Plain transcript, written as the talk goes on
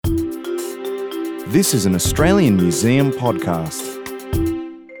This is an Australian Museum podcast.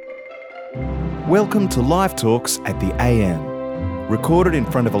 Welcome to Live Talks at the AM, recorded in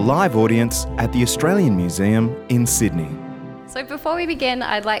front of a live audience at the Australian Museum in Sydney. So before we begin,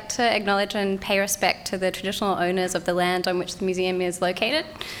 I'd like to acknowledge and pay respect to the traditional owners of the land on which the museum is located,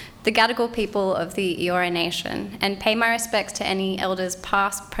 the Gadigal people of the Eora Nation, and pay my respects to any elders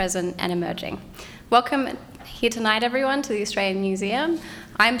past, present and emerging. Welcome here tonight, everyone, to the Australian Museum.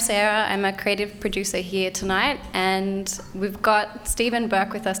 I'm Sarah, I'm a creative producer here tonight, and we've got Stephen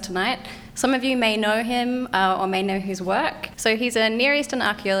Burke with us tonight. Some of you may know him or may know his work. So he's a Near Eastern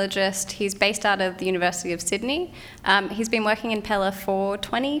archaeologist. He's based out of the University of Sydney. He's been working in Pella for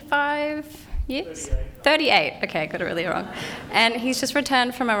 25 years? 38. Okay, I got it really wrong. And he's just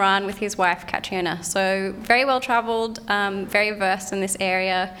returned from Iran with his wife, Catriona. So very well travelled, very versed in this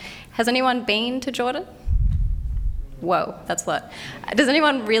area. Has anyone been to Jordan? Whoa, that's a lot. Does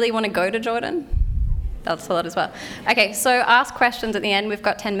anyone really want to go to Jordan? That's a lot as well. Okay, so ask questions at the end. We've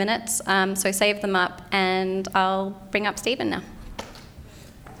got 10 minutes, so save them up, and I'll bring up Stephen now.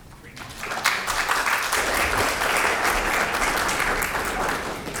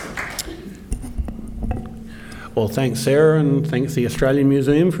 Well, thanks, Sarah, and thanks the Australian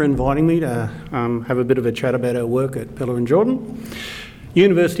Museum for inviting me to have a bit of a chat about our work at Pella and Jordan.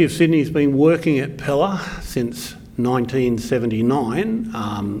 University of Sydney has been working at Pella since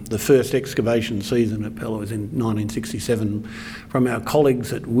 1979. The first excavation season at Pella was in 1967 from our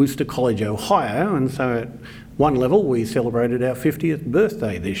colleagues at Worcester College, Ohio, and so at one level we celebrated our 50th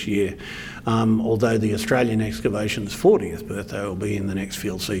birthday this year, although the Australian excavation's 40th birthday will be in the next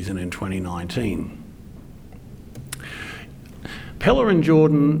field season in 2019. Pella and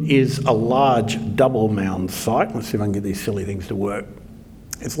Jordan is a large double mound site. Let's see if I can get these silly things to work.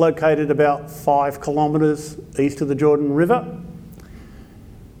 It's located about 5 kilometres east of the Jordan River.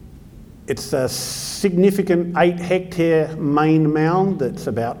 It's a significant 8-hectare main mound that's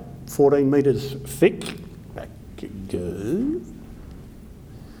about 14 metres thick. Back it goes.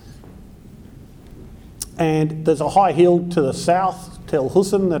 And there's a high hill to the south, Tel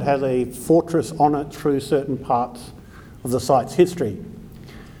Hussein, that has a fortress on it through certain parts of the site's history.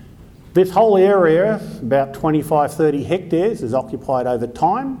 This whole area, about 25-30 hectares, is occupied over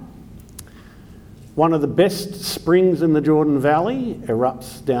time. One of the best springs in the Jordan Valley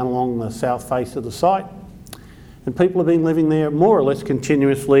erupts down along the south face of the site, and people have been living there more or less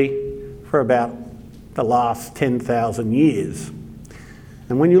continuously for about the last 10,000 years.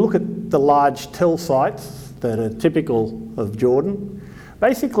 And when you look at the large tell sites that are typical of Jordan,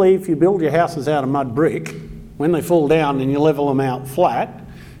 basically if you build your houses out of mud brick, when they fall down and you level them out flat,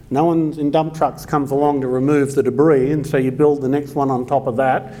 no one in dump trucks comes along to remove the debris, and so you build the next one on top of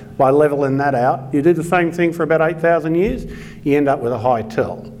that by levelling that out. You do the same thing for about 8,000 years, you end up with a high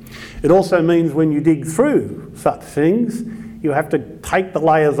tell. It also means when you dig through such things, you have to take the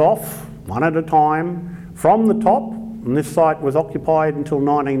layers off one at a time from the top, and this site was occupied until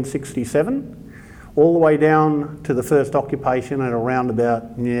 1967, all the way down to the first occupation at around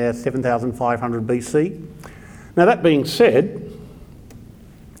about 7,500 BC. Now that being said,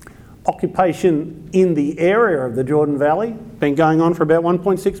 occupation in the area of the Jordan Valley been going on for about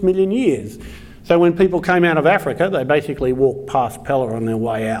 1.6 million years. So when people came out of Africa, they basically walked past Pella on their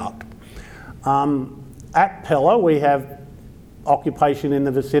way out. At Pella, we have occupation in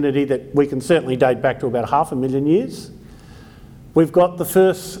the vicinity that we can certainly date back to about 500,000 years. We've got the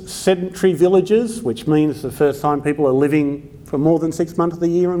first sedentary villages, which means the first time people are living for more than 6 months of the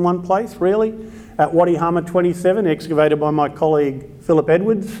year in one place, really, at Wadi Hamad 27, excavated by my colleague Philip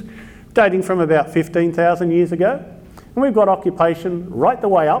Edwards, dating from about 15,000 years ago. And we've got occupation right the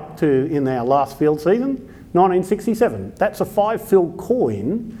way up to, in our last field season, 1967. That's a 5 fil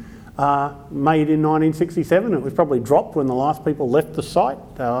coin made in 1967. It was probably dropped when the last people left the site,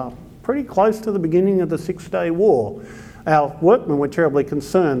 pretty close to the beginning of the 6-Day War. Our workmen were terribly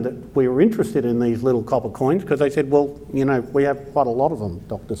concerned that we were interested in these little copper coins because they said, well, you know, we have quite a lot of them,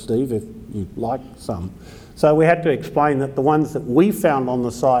 Dr. Steve, if you'd like some. So we had to explain that the ones that we found on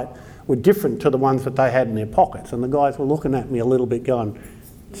the site were different to the ones that they had in their pockets. And the guys were looking at me a little bit going,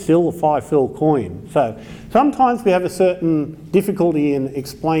 still a 5 fil coin. So sometimes we have a certain difficulty in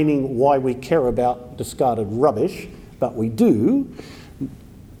explaining why we care about discarded rubbish, but we do,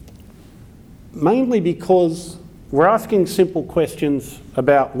 mainly because we're asking simple questions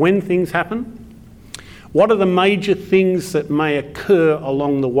about when things happen, what are the major things that may occur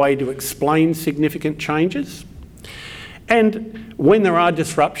along the way to explain significant changes, and when there are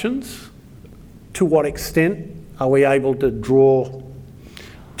disruptions, to what extent are we able to draw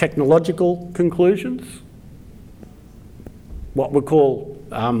technological conclusions, what we call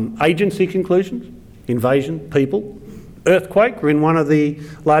agency conclusions, invasion, people. Earthquake, we're in one of the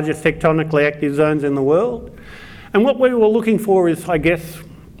largest tectonically active zones in the world. And what we were looking for is, I guess,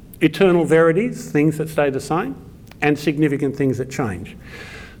 eternal verities, things that stay the same, and significant things that change.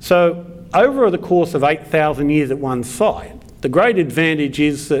 So over the course of 8,000 years at one site, the great advantage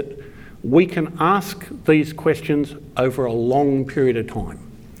is that we can ask these questions over a long period of time.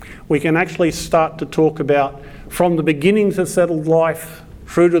 We can actually start to talk about from the beginnings of settled life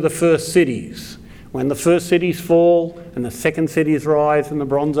through to the first cities. When the first cities fall and the second cities rise in the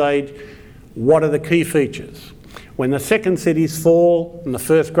Bronze Age, what are the key features? When the second cities fall and the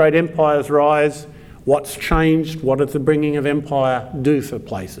first great empires rise, what's changed? What does the bringing of empire do for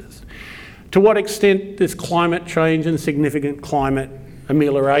places? To what extent does climate change and significant climate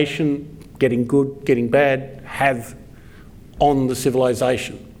amelioration, getting good, getting bad, have on the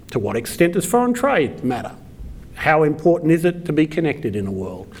civilization? To what extent does foreign trade matter? How important is it to be connected in a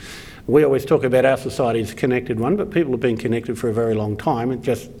world? We always talk about our society as a connected one, but people have been connected for a very long time. It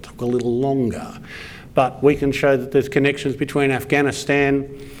just took a little longer. But we can show that there's connections between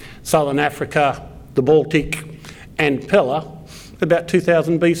Afghanistan, Southern Africa, the Baltic, and Pella about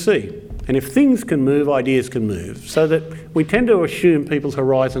 2000 BC. And if things can move, ideas can move. So that we tend to assume people's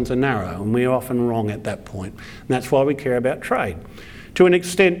horizons are narrow, and we're often wrong at that point. And that's why we care about trade. To an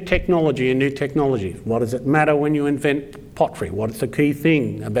extent, technology and new technology. What does it matter when you invent pottery? What is the key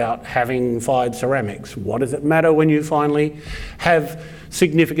thing about having fired ceramics? What does it matter when you finally have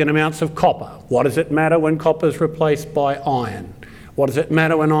significant amounts of copper? What does it matter when copper is replaced by iron? What does it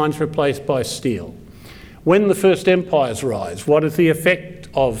matter when iron's replaced by steel? When the first empires rise, what is the effect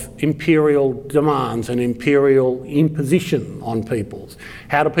of imperial demands and imperial imposition on peoples?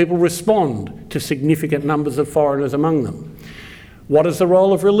 How do people respond to significant numbers of foreigners among them? What is the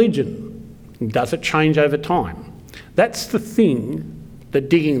role of religion? Does it change over time? That's the thing that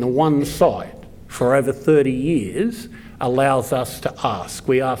digging the one site for over 30 years allows us to ask.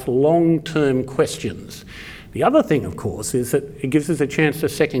 We ask long-term questions. The other thing, of course, is that it gives us a chance to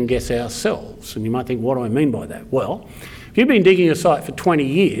second-guess ourselves. And you might think, what do I mean by that? Well, if you've been digging a site for 20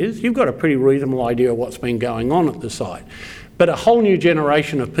 years, you've got a pretty reasonable idea of what's been going on at the site. But a whole new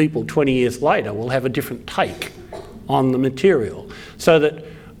generation of people 20 years later will have a different take on the material. So that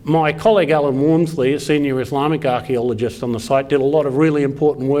my colleague Alan Wormsley, a senior Islamic archaeologist on the site, did a lot of really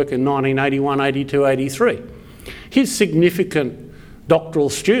important work in 1981, 82, 83. His significant doctoral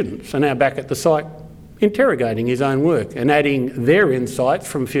students are now back at the site interrogating his own work and adding their insights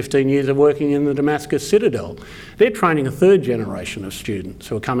from 15 years of working in the Damascus Citadel. They're training a third generation of students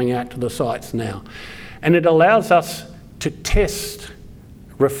who are coming out to the sites now. And it allows us to test,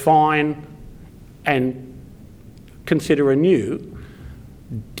 refine, and consider anew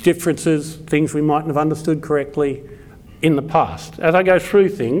differences, things we mightn't have understood correctly in the past. As I go through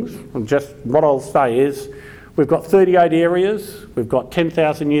things, just what I'll say is, we've got 38 areas, we've got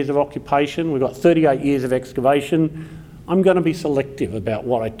 10,000 years of occupation, we've got 38 years of excavation. I'm going to be selective about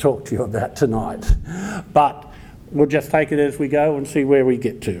what I talk to you about tonight, but we'll just take it as we go and see where we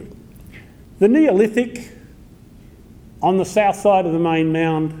get to. The Neolithic on the south side of the main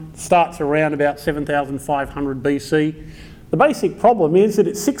mound starts around about 7,500 BC. The basic problem is that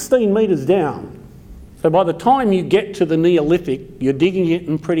it's 16 metres down. So by the time you get to the Neolithic, you're digging it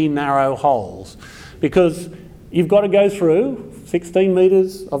in pretty narrow holes because you've got to go through 16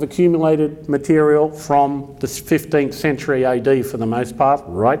 metres of accumulated material from the 15th century AD for the most part,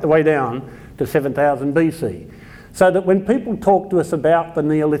 right the way down to 7,000 BC. So that when people talk to us about the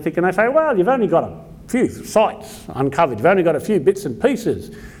Neolithic and they say, well, you've only got a few sites uncovered, you've only got a few bits and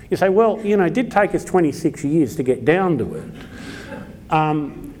pieces. You say, well, you know, it did take us 26 years to get down to it.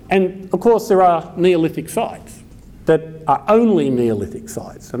 And of course there are Neolithic sites that are only Neolithic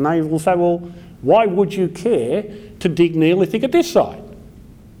sites. And they will say, well, why would you care to dig Neolithic at this site?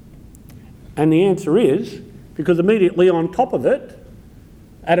 And the answer is, because immediately on top of it,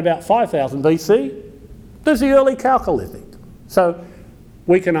 at about 5,000 BC, there's the early Chalcolithic. So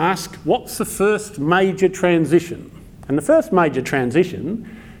we can ask, what's the first major transition? And the first major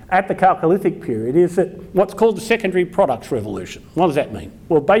transition at the Chalcolithic period is that what's called the secondary products revolution. What does that mean?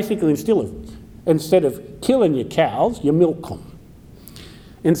 Well, basically, instead of killing your cows, you milk them.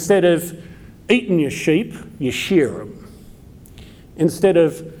 Instead of eating your sheep, you shear them. Instead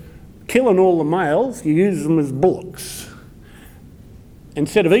of killing all the males, you use them as bullocks.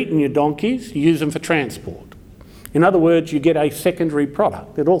 Instead of eating your donkeys, you use them for transport. In other words, you get a secondary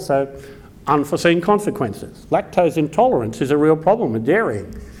product. It also unforeseen consequences. Lactose intolerance is a real problem with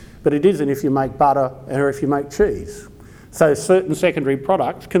dairying, but it isn't if you make butter or if you make cheese. So certain secondary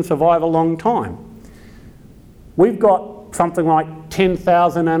products can survive a long time. We've got got something like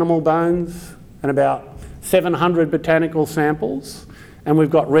 10,000 animal bones and about 700 botanical samples, and we've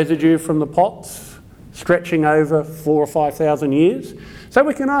got residue from the pots stretching over 4,000 or 5,000 years. So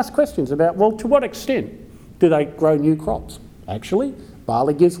we can ask questions about, well, to what extent do they grow new crops? Actually,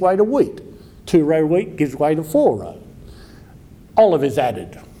 barley gives way to wheat. 2-row wheat gives way to 4-row. Olive is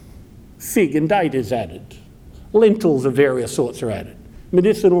added. Fig and date is added. Lentils of various sorts are added.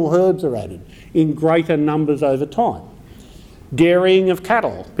 Medicinal herbs are added in greater numbers over time. Dairying of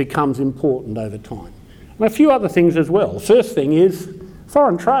cattle becomes important over time. And a few other things as well. First thing is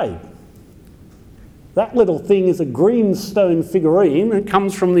foreign trade. That little thing is a green stone figurine. It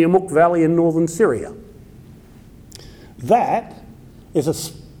comes from the Amuk Valley in northern Syria. That is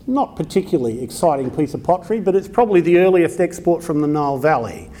a not particularly exciting piece of pottery, but it's probably the earliest export from the Nile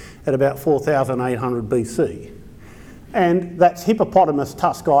Valley at about 4,800 BC. And that's hippopotamus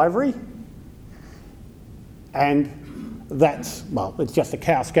tusk ivory. And that's, well, it's just a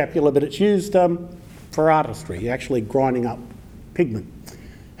cow scapula, but it's used for artistry, actually grinding up pigment.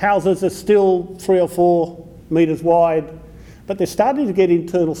 Houses are still 3 or 4 metres wide, but they're starting to get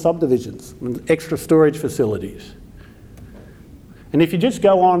internal subdivisions and extra storage facilities. And if you just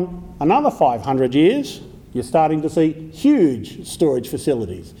go on another 500 years, you're starting to see huge storage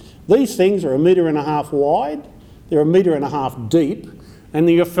facilities. These things are 1.5 metres wide, they're 1.5 metres deep, and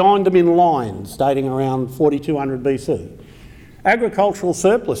you find them in lines dating around 4200 BC. Agricultural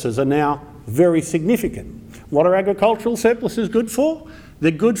surpluses are now very significant. What are agricultural surpluses good for?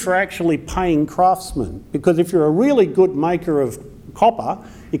 They're good for actually paying craftsmen, because if you're a really good maker of copper,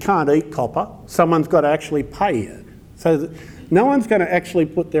 you can't eat copper. Someone's got to actually pay you. So no one's going to actually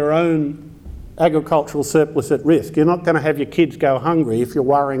put their own agricultural surplus at risk. You're not going to have your kids go hungry if you're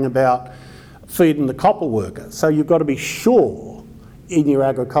worrying about feeding the copper worker. So you've got to be sure in your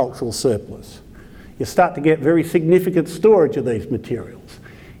agricultural surplus. You start to get very significant storage of these materials.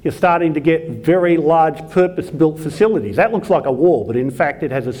 You're starting to get very large purpose-built facilities. That looks like a wall, but in fact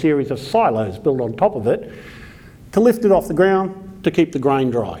it has a series of silos built on top of it to lift it off the ground to keep the grain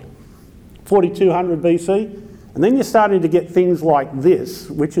dry. 4200 BC, and then you're starting to get things like this,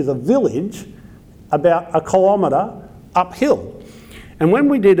 which is a village about 1 kilometre uphill. And when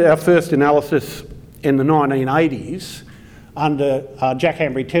we did our first analysis in the 1980s under Jack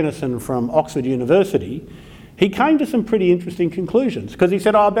Ambry-Tennyson from Oxford University, he came to some pretty interesting conclusions, because he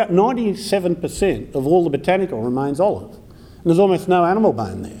said, about 97% of all the botanical remains olive. And there's almost no animal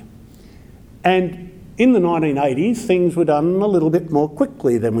bone there. And in the 1980s, things were done a little bit more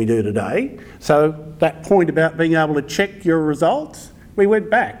quickly than we do today. So that point about being able to check your results, we went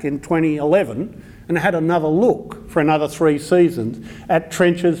back in 2011 and had another look for another 3 seasons at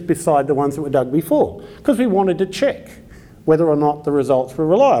trenches beside the ones that were dug before, because we wanted to check whether or not the results were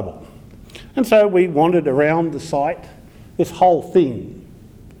reliable. And so we wandered around the site. This whole thing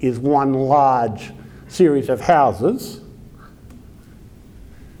is one large series of houses.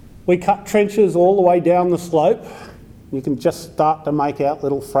 We cut trenches all the way down the slope. You can just start to make out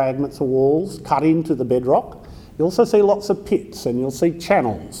little fragments of walls cut into the bedrock. You also see lots of pits, and you'll see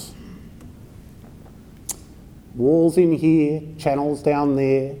channels. Walls in here, channels down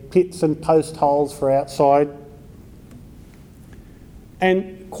there, pits and post holes for outside.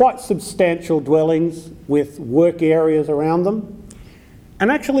 And quite substantial dwellings with work areas around them.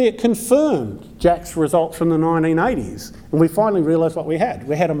 And actually it confirmed Jack's results from the 1980s, and we finally realised what we had.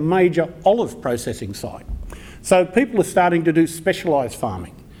 We had a major olive processing site. So people are starting to do specialised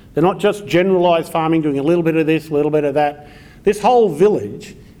farming. They're not just generalised farming, doing a little bit of this, a little bit of that. This whole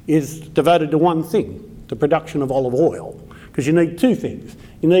village is devoted to one thing, the production of olive oil, because you need 2 things.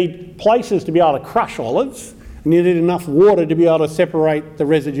 You need places to be able to crush olives, and you need enough water to be able to separate the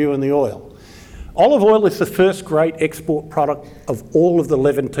residue and the oil. Olive oil is the first great export product of all of the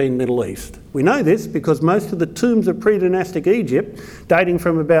Levantine Middle East. We know this because most of the tombs of pre-dynastic Egypt, dating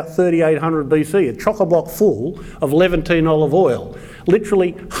from about 3800 BC, are chock-a-block full of Levantine olive oil.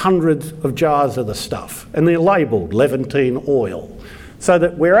 Literally hundreds of jars of the stuff, and they're labelled Levantine oil, so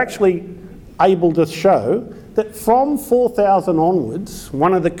that we're actually able to show that from 4000 onwards,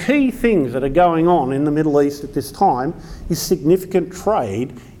 one of the key things that are going on in the Middle East at this time is significant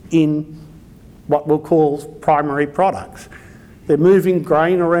trade in what we'll call primary products. They're moving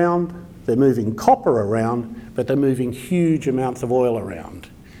grain around, they're moving copper around, but they're moving huge amounts of oil around.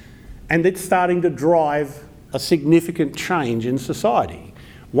 And it's starting to drive a significant change in society.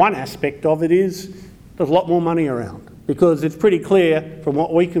 One aspect of it is there's a lot more money around, because it's pretty clear from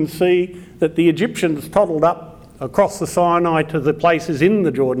what we can see that the Egyptians toddled up across the Sinai to the places in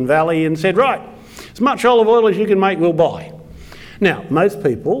the Jordan Valley and said, right, as much olive oil as you can make, we'll buy. Now, most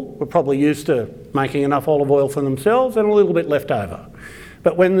people were probably used to making enough olive oil for themselves and a little bit left over.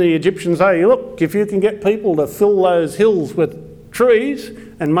 But when the Egyptians say, look, if you can get people to fill those hills with trees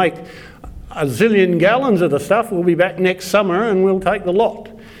and make a zillion gallons of the stuff, we'll be back next summer and we'll take the lot.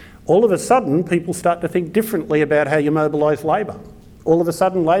 All of a sudden, people start to think differently about how you mobilise labour. All of a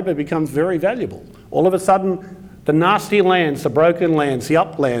sudden, labour becomes very valuable. All of a sudden, the nasty lands, the broken lands, the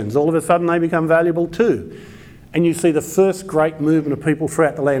uplands, all of a sudden they become valuable too. And you see the first great movement of people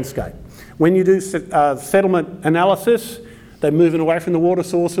throughout the landscape. When you do settlement analysis, they're moving away from the water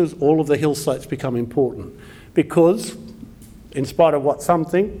sources, all of the hill slopes become important. Because, in spite of what some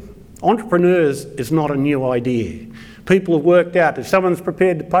think, entrepreneurs is not a new idea. People have worked out if someone's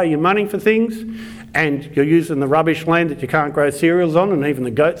prepared to pay you money for things and you're using the rubbish land that you can't grow cereals on, and even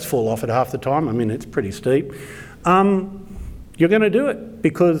the goats fall off it half the time, I mean it's pretty steep, you're going to do it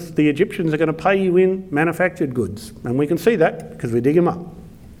because the Egyptians are going to pay you in manufactured goods. And we can see that because we dig them up.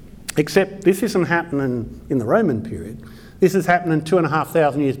 Except this isn't happening in the Roman period. This is happening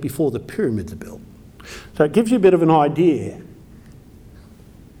 2,500 years before the pyramids are built. So it gives you a bit of an idea.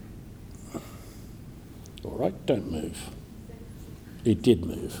 All right, don't move. It did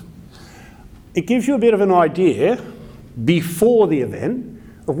move. It gives you a bit of an idea before the event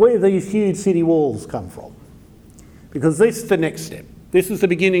of where these huge city walls come from. Because this is the next step. This is the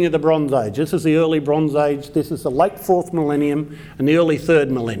beginning of the Bronze Age. This is the early Bronze Age. This is the late 4th millennium and the early 3rd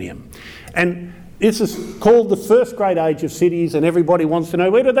millennium. And this is called the first great age of cities, and everybody wants to know,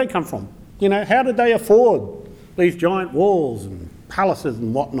 where did they come from? You know, how did they afford these giant walls and palaces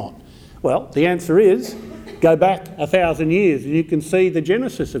and whatnot? Well, the answer is, go back 1,000 years and you can see the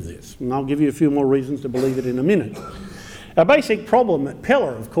genesis of this. And I'll give you a few more reasons to believe it in a minute. Our basic problem at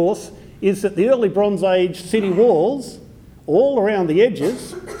Pella, of course, is that the early Bronze Age city walls are all around the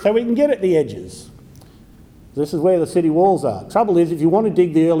edges, so we can get at the edges. This is where the city walls are. Trouble is, if you want to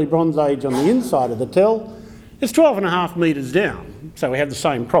dig the early Bronze Age on the inside of the tell, it's 12.5 metres down, so we have the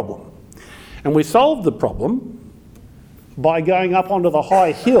same problem. And we solved the problem by going up onto the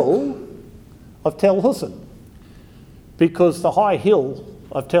high hill of Tel Hussein, because the high hill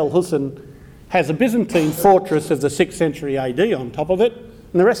of Tel Hussein has a Byzantine fortress of the 6th century AD on top of it,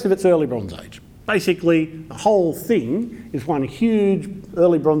 and the rest of it's early Bronze Age. Basically, the whole thing is one huge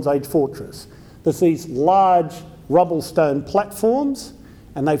early Bronze Age fortress. There's these large rubble stone platforms,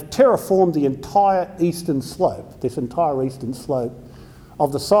 and they've terraformed the entire eastern slope, this entire eastern slope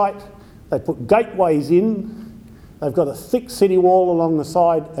of the site. They put gateways in, they've got a thick city wall along the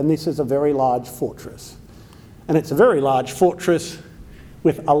side, and this is a very large fortress. And it's a very large fortress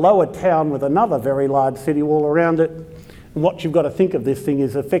with a lower town with another very large city wall around it. And what you've got to think of this thing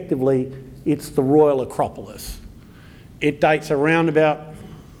is effectively it's the Royal Acropolis. It dates around about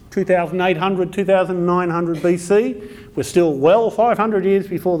 2,800, 2,900 BC. We're still well 500 years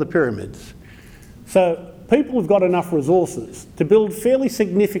before the pyramids. So people have got enough resources to build fairly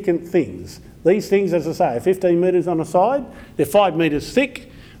significant things. These things, as I say, are 15 metres on a side, they're 5 metres thick,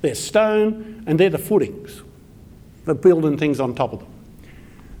 they're stone, and they're the footings for building things on top of them.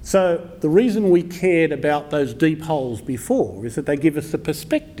 So the reason we cared about those deep holes before is that they give us the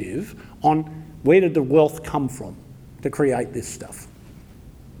perspective on where did the wealth come from to create this stuff.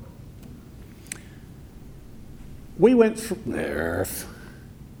 We went through...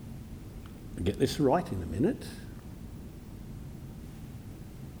 I'll get this right in a minute.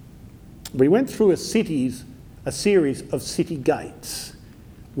 We went through a series of city gates,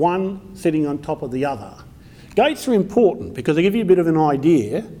 one sitting on top of the other. Gates are important because they give you a bit of an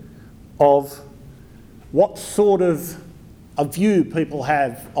idea of what sort of a view people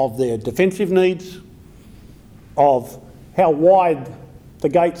have of their defensive needs, of how wide the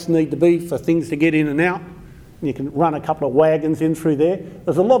gates need to be for things to get in and out. You can run a couple of wagons in through there.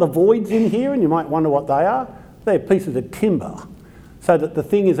 There's a lot of voids in here, and you might wonder what they are. They're pieces of timber, so that the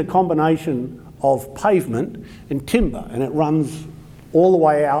thing is a combination of pavement and timber, and it runs all the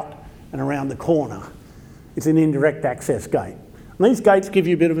way out and around the corner. It's an indirect access gate. And these gates give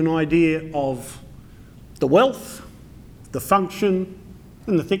you a bit of an idea of the wealth, the function,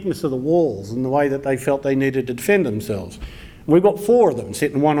 and the thickness of the walls and the way that they felt they needed to defend themselves. And we've got 4 of them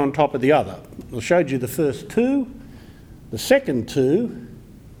sitting one on top of the other. I showed you the first 2. The second 2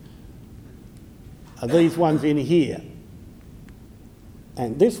 are these ones in here.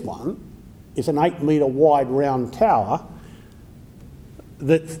 And this one is an 8 metre wide round tower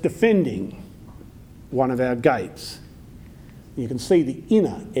that's defending one of our gates. You can see the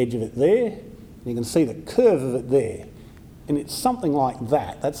inner edge of it there, and you can see the curve of it there. And it's something like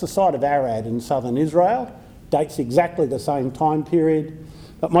that. That's the site of Arad in southern Israel. Dates exactly the same time period.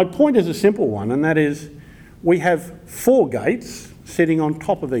 But my point is a simple one, and that is we have 4 gates sitting on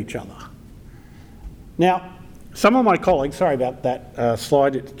top of each other. Now, some of my colleagues, sorry about that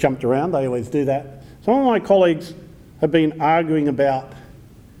slide, it jumped around, they always do that. Some of my colleagues have been arguing about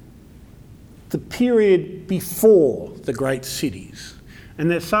the period before the great cities. And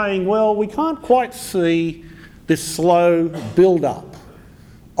they're saying, well, we can't quite see this slow build-up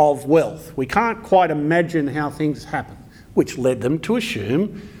of wealth. We can't quite imagine how things happen, which led them to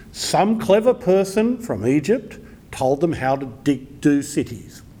assume some clever person from Egypt told them how to do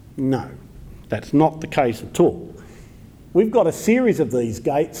cities. No, that's not the case at all. We've got a series of these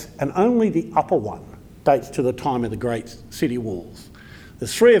gates, and only the upper one dates to the time of the great city walls.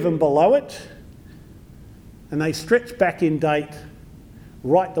 There's 3 of them below it, and they stretch back in date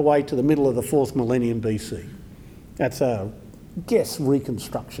right the way to the middle of the 4th millennium BC. That's a guess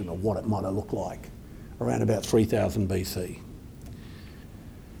reconstruction of what it might have looked like around about 3000 BC.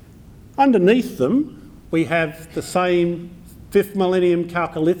 Underneath them, we have the same 5th millennium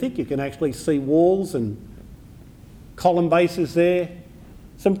Chalcolithic. You can actually see walls and column bases there.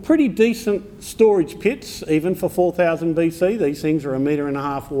 Some pretty decent storage pits, even for 4000 BC. These things are 1.5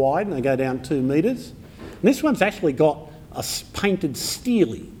 metres wide and they go down 2 metres. And this one's actually got a painted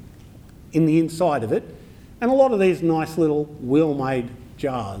stele in the inside of it, and a lot of these nice little well-made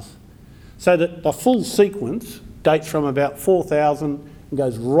jars. So that the full sequence dates from about 4000 and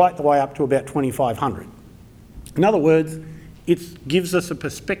goes right the way up to about 2500. In other words, it gives us a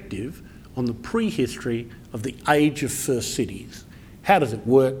perspective on the prehistory of the age of first cities. How does it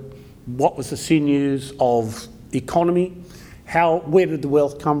work? What was the sinews of economy? Where did the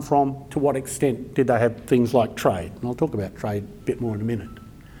wealth come from? To what extent did they have things like trade? And I'll talk about trade a bit more in a minute.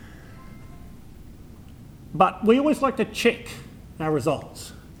 But we always like to check our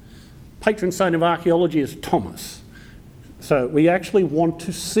results. Patron saint of archaeology is Thomas. So we actually want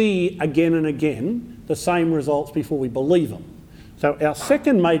to see again and again the same results before we believe them. So our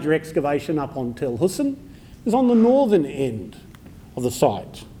second major excavation up on Tel Hussein is on the northern end of the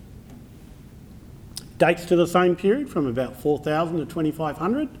site. Dates to the same period, from about 4000 to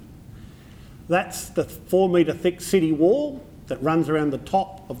 2500. That's the 4 metre thick city wall that runs around the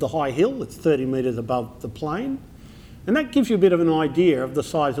top of the high hill. It's 30 metres above the plain. And that gives you a bit of an idea of the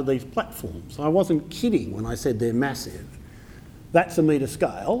size of these platforms. I wasn't kidding when I said they're massive. That's a metre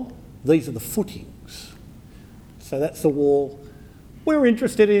scale. These are the footings. So that's the wall. We're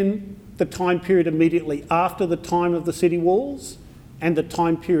interested in the time period immediately after the time of the city walls and the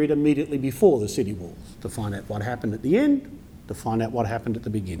time period immediately before the city walls, to find out what happened at the end, to find out what happened at the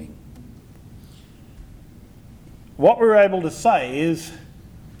beginning. What we were able to say is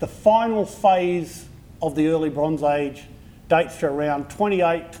the final phase of the early Bronze Age dates to around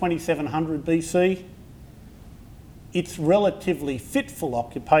 2700 BC. It's relatively fitful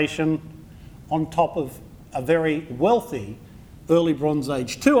occupation on top of a very wealthy early Bronze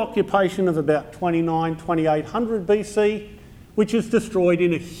Age 2 occupation of about 2800 BC, which is destroyed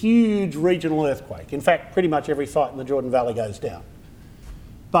in a huge regional earthquake. In fact, pretty much every site in the Jordan Valley goes down.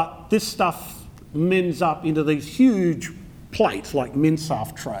 But this stuff mends up into these huge plates like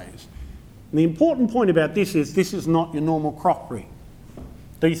minsaf trays. And the important point about this is not your normal crockery.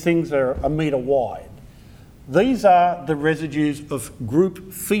 These things are 1 metre wide. These are the residues of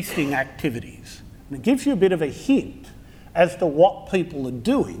group feasting activities. And it gives you a bit of a hint as to what people are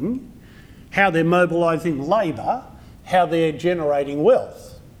doing, how they're mobilising labour, how they're generating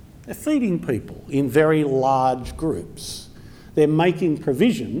wealth. They're feeding people in very large groups. They're making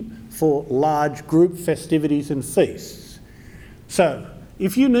provision for large group festivities and feasts. So,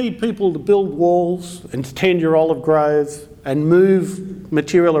 if you need people to build walls and tend your olive groves and move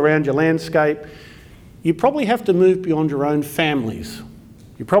material around your landscape, you probably have to move beyond your own families.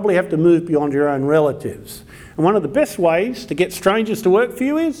 You probably have to move beyond your own relatives. And one of the best ways to get strangers to work for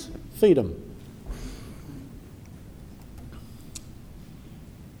you is feed them.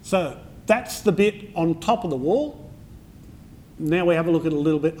 So that's the bit on top of the wall. Now we have a look at a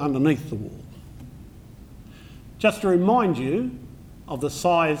little bit underneath the wall. Just to remind you of the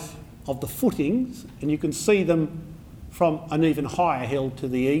size of the footings, and you can see them from an even higher hill to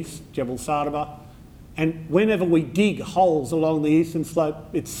the east, Jebel Sardaba. And whenever we dig holes along the eastern slope,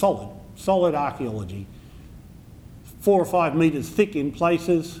 it's solid archaeology. 4 or 5 metres thick in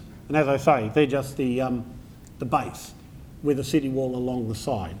places, and as I say, they're just the base with a city wall along the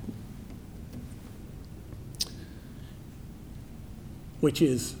side, which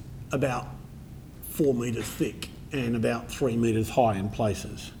is about 4 metres thick and about 3 metres high in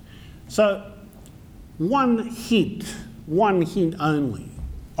places. So one hint only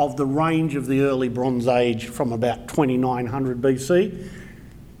of the range of the early Bronze Age from about 2900 BC.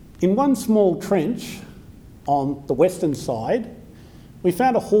 In one small trench on the western side, we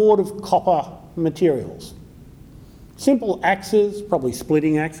found a hoard of copper materials. Simple axes, probably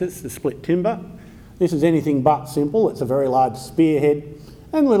splitting axes to split timber. This is anything but simple. It's a very large spearhead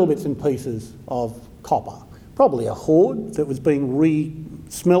and little bits and pieces of copper. Probably a hoard that was being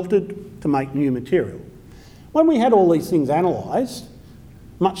re-smelted to make new material. When we had all these things analysed,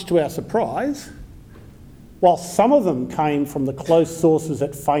 much to our surprise, while some of them came from the close sources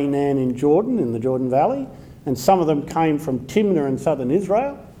at Faynan in Jordan, in the Jordan Valley, and some of them came from Timna in southern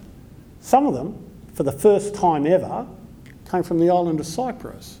Israel, some of them, for the first time ever, came from the island of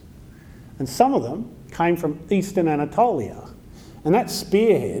Cyprus. And some of them came from eastern Anatolia. And that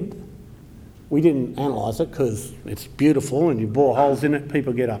spearhead, we didn't analyse it because it's beautiful and you bore holes in it,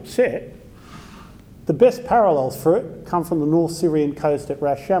 people get upset. The best parallels for it come from the North Syrian coast at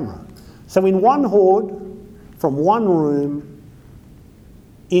Ras Shamra. So in one hoard, from one room,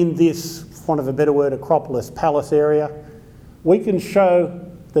 in this, for want of a better word, Acropolis Palace area, we can show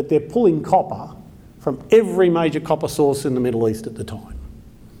that they're pulling copper from every major copper source in the Middle East at the time.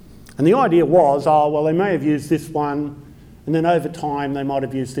 And the idea was, they may have used this one, and then over time they might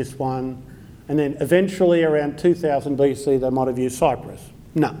have used this one, and then eventually around 2000 BC they might have used Cyprus.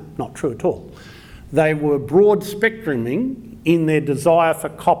 No, not true at all. They were broad spectruming in their desire for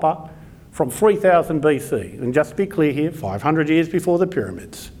copper from 3000 BC. And just to be clear here, 500 years before the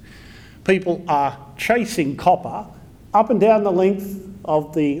pyramids. People are chasing copper up and down the length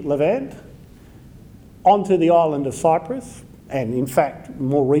of the Levant onto the island of Cyprus, and in fact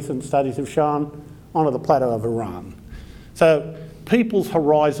more recent studies have shown onto the plateau of Iran. So people's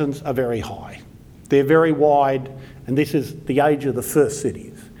horizons are very high. They're very wide, and this is the age of the first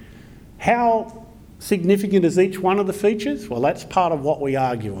cities. How significant is each one of the features? Well, that's part of what we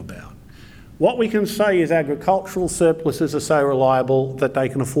argue about. What we can say is agricultural surpluses are so reliable that they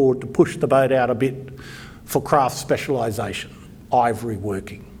can afford to push the boat out a bit for craft specialisation. Ivory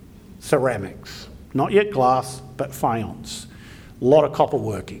working, ceramics, not yet glass, but faience. A lot of copper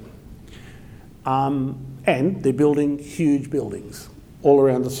working. And they're building huge buildings all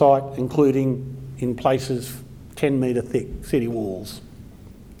around the site, including in places 10 metre thick city walls.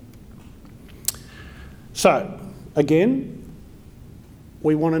 So, again,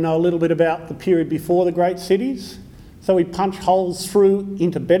 we want to know a little bit about the period before the great cities. So we punch holes through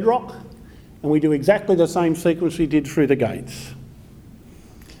into bedrock, and we do exactly the same sequence we did through the gates.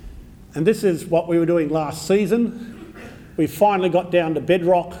 And this is what we were doing last season. We finally got down to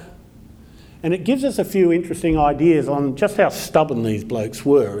bedrock, and it gives us a few interesting ideas on just how stubborn these blokes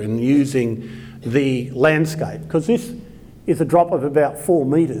were in using the landscape, because this is a drop of about 4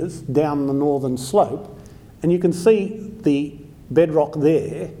 metres down the northern slope, and you can see the bedrock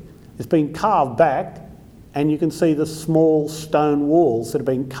there has been carved back, and you can see the small stone walls that have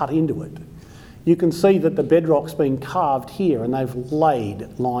been cut into it. You can see that the bedrock's been carved here, and they've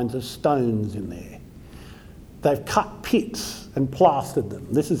laid lines of stones in there. They've cut pits and plastered them.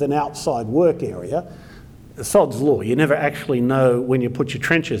 This is an outside work area. Sod's law, you never actually know when you put your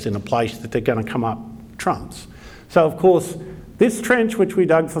trenches in a place that they're going to come up trumps. So of course, this trench, which we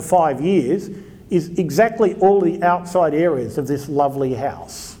dug for 5 years, is exactly all the outside areas of this lovely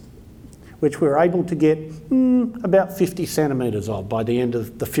house, which we were able to get about 50 centimetres of by the end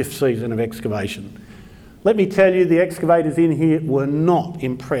of the 5th season of excavation. Let me tell you, the excavators in here were not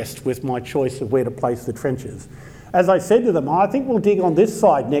impressed with my choice of where to place the trenches. As I said to them, I think we'll dig on this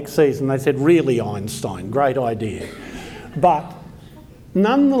side next season. They said, really, Einstein, great idea. But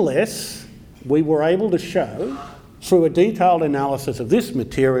nonetheless, we were able to show, through a detailed analysis of this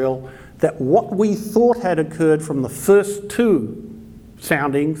material, that what we thought had occurred from the first 2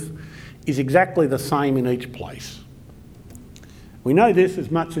 soundings is exactly the same in each place. We know this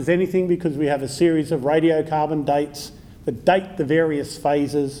as much as anything because we have a series of radiocarbon dates that date the various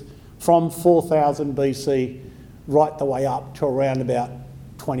phases from 4000 BC right the way up to around about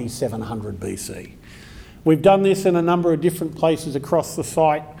 2700 BC. We've done this in a number of different places across the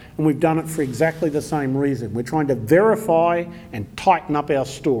site, and we've done it for exactly the same reason. We're trying to verify and tighten up our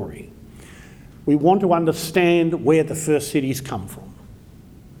story. We want to understand where the first cities come from,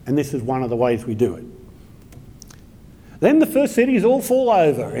 and this is one of the ways we do it. Then the first cities all fall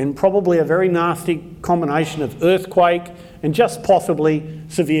over in probably a very nasty combination of earthquake and just possibly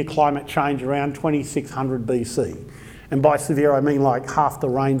severe climate change around 2600 BC. And by severe, I mean like half the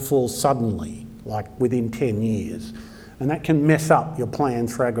rainfall suddenly, like within 10 years. And that can mess up your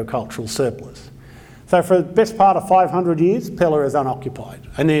plans for agricultural surplus. So for the best part of 500 years, Pella is unoccupied.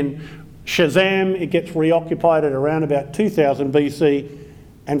 And then Shazam, it gets reoccupied at around about 2000 BC.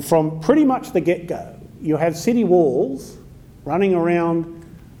 And from pretty much the get-go, you have city walls running around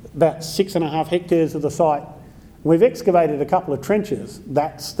about 6.5 hectares of the site, We've excavated a couple of trenches.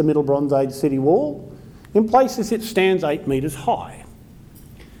 That's the Middle Bronze Age city wall. In places it stands 8 metres high.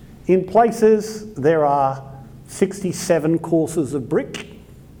 In places there are 67 courses of brick,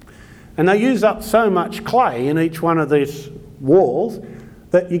 and they use up so much clay in each one of these walls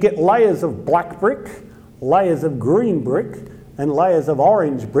that you get layers of black brick, layers of green brick, and layers of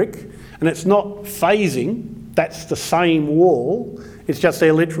orange brick, and it's not phasing, that's the same wall, it's just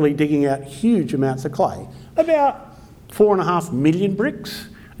they're literally digging out huge amounts of clay. About 4.5 million bricks,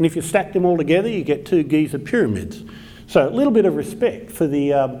 and if you stack them all together you get 2 Giza pyramids. So a little bit of respect for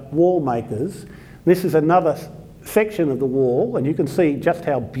the wall makers. This is another section of the wall, and you can see just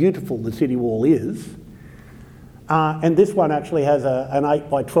how beautiful the city wall is. And this one actually has an 8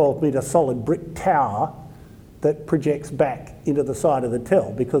 by 12 metre solid brick tower that projects back into the side of the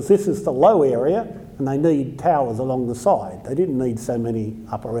tell, because this is the low area and they need towers along the side. They didn't need so many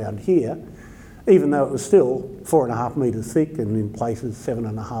up around here, even though it was still 4.5 metres thick and in places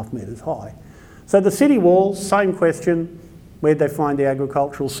 7.5 metres high. So the city walls, same question, where'd they find the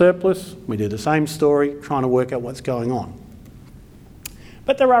agricultural surplus? We do the same story, trying to work out what's going on.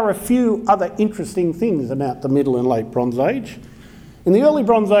 But there are a few other interesting things about the Middle and Late Bronze Age. In the Early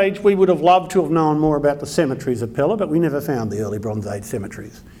Bronze Age, we would have loved to have known more about the cemeteries of Pella, but we never found the Early Bronze Age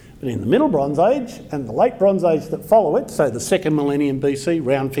cemeteries. But in the Middle Bronze Age and the Late Bronze Age that follow it, so the second millennium BC,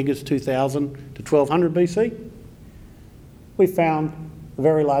 round figures 2000 to 1200 BC, we found a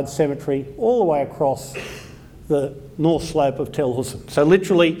very large cemetery all the way across the north slope of Tel Hussein. So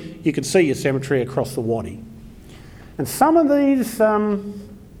literally, you can see your cemetery across the Wadi. And some of these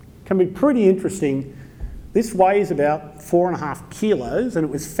can be pretty interesting. This weighs about 4.5 kilos, and it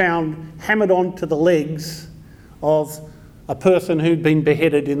was found hammered onto the legs of a person who'd been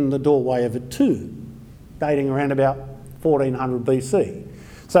beheaded in the doorway of a tomb, dating around about 1400 BC.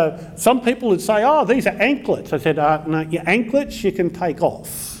 So some people would say, oh, these are anklets. I said, no, your anklets you can take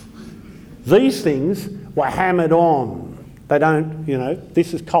off. These things were hammered on. They don't,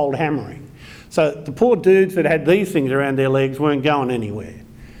 this is cold hammering. So the poor dudes that had these things around their legs weren't going anywhere.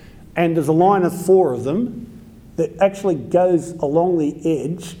 And there's a line of 4 of them that actually goes along the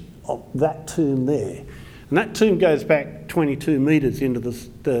edge of that tomb there. And that tomb goes back 22 metres into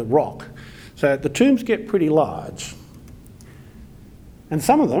the rock. So the tombs get pretty large. And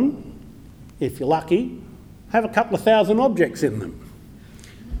some of them, if you're lucky, have a couple of thousand objects in them.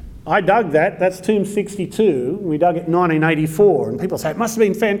 I dug that, that's tomb 62, we dug it in 1984, and people say, it must have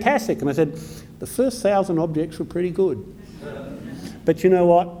been fantastic. And I said, the first 1,000 objects were pretty good. But you know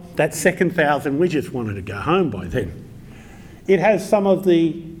what? That second 1,000, we just wanted to go home by then. It has some of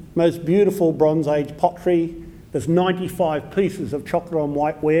the most beautiful Bronze Age pottery. There's 95 pieces of chocolate on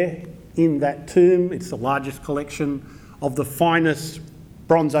whiteware in that tomb. It's the largest collection of the finest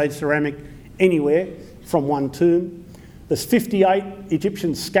Bronze Age ceramic anywhere from one tomb. There's 58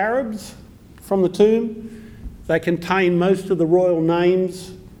 Egyptian scarabs from the tomb. They contain most of the royal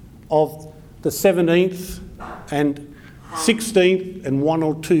names of the 17th and 16th and 1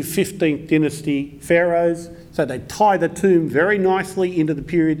 or 2 15th dynasty pharaohs. So they tie the tomb very nicely into the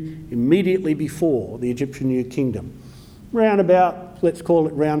period immediately before the Egyptian New Kingdom. Round about, let's call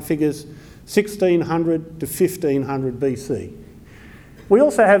it round figures, 1600 to 1500 BC. We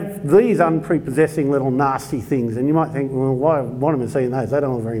also have these unprepossessing little nasty things, and you might think, well, why want them to see those? They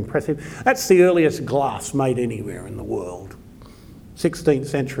don't look very impressive. That's the earliest glass made anywhere in the world, 16th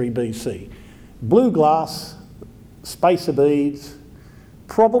century BC. Blue glass, spacer beads,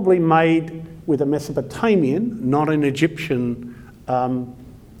 probably made with a Mesopotamian, not an Egyptian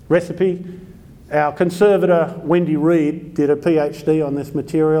recipe. Our conservator, Wendy Reed, did a PhD on this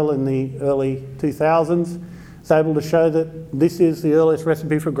material in the early 2000s. Is able to show that this is the earliest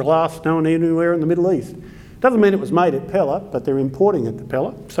recipe for glass known anywhere in the Middle East. Doesn't mean it was made at Pella, but they're importing it to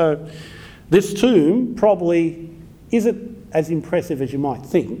Pella. So this tomb probably isn't as impressive as you might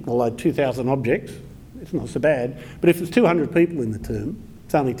think, although 2,000 objects, it's not so bad. But if there's 200 people in the tomb,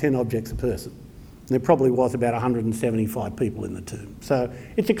 it's only 10 objects a person. And there probably was about 175 people in the tomb. So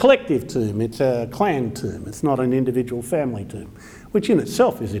it's a collective tomb, it's a clan tomb, it's not an individual family tomb, which in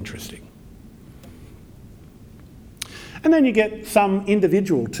itself is interesting. And then you get some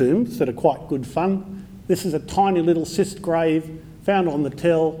individual tombs that are quite good fun. This is a tiny little cyst grave found on the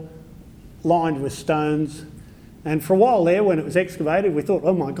Tell, lined with stones. And for a while there, when it was excavated, we thought,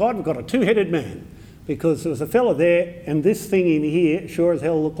 oh my God, we've got a 2-headed man, because there was a fella there and this thing in here sure as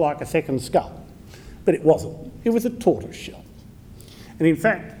hell looked like a second skull. But it wasn't. It was a tortoise shell. And in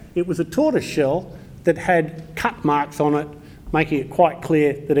fact, it was a tortoise shell that had cut marks on it, making it quite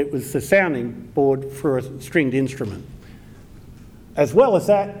clear that it was the sounding board for a stringed instrument. As well as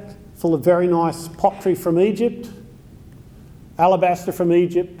that, full of very nice pottery from Egypt, alabaster from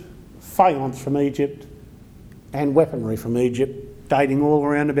Egypt, faience from Egypt, and weaponry from Egypt, dating all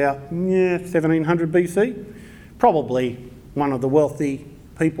around about 1700 BC. Probably one of the wealthy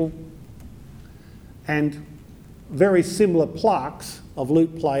people. And very similar plaques of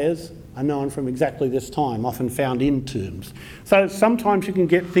lute players are known from exactly this time, often found in tombs. So sometimes you can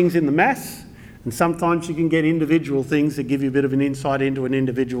get things in the mass, and sometimes you can get individual things that give you a bit of an insight into an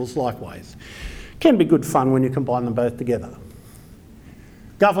individual's lifeways. Can be good fun when you combine them both together.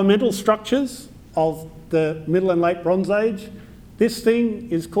 Governmental structures of the Middle and Late Bronze Age. This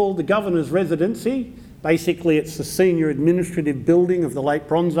thing is called the Governor's Residency. Basically, it's the senior administrative building of the Late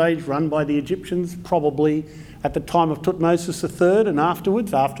Bronze Age, run by the Egyptians, probably at the time of Thutmose III and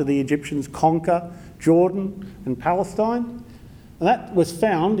afterwards, after the Egyptians conquer Jordan and Palestine. And that was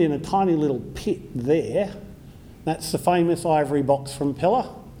found in a tiny little pit there. That's the famous ivory box from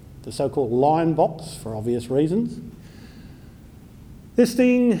Pella, the so-called lion box, for obvious reasons. This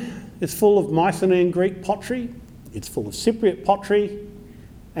thing is full of Mycenaean Greek pottery. It's full of Cypriot pottery.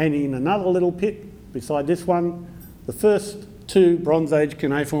 And in another little pit beside this one, the first two Bronze Age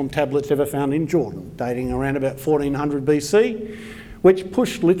cuneiform tablets ever found in Jordan, dating around about 1400 BC, which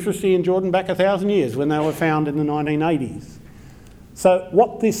pushed literacy in Jordan back 1,000 years when they were found in the 1980s. So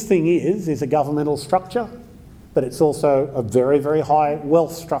what this thing is a governmental structure, but it's also a very, very high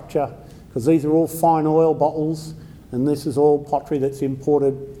wealth structure, because these are all fine oil bottles, and this is all pottery that's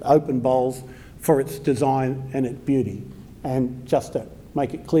imported, open bowls, for its design and its beauty. And just to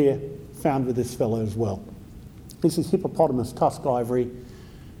make it clear, found with this fellow as well. This is hippopotamus tusk ivory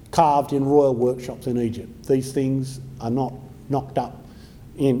carved in royal workshops in Egypt. These things are not knocked up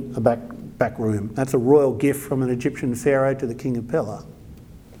in a back room. That's a royal gift from an Egyptian pharaoh to the king of Pella.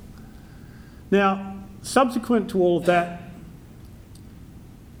 Now, subsequent to all of that,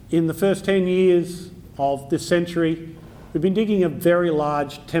 in the first 10 years of this century, we've been digging a very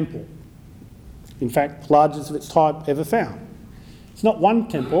large temple. In fact, largest of its type ever found. It's not one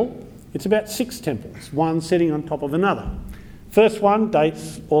temple, it's about 6 temples, one sitting on top of another. First one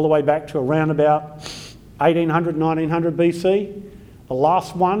dates all the way back to around about 1800, 1900 BC. The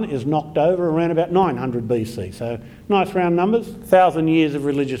last one is knocked over around about 900 BC. So nice round numbers, 1,000 years of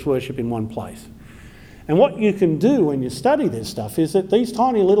religious worship in one place. And what you can do when you study this stuff is that these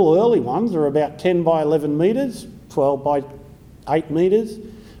tiny little early ones are about 10 by 11 metres, 12 by 8 metres,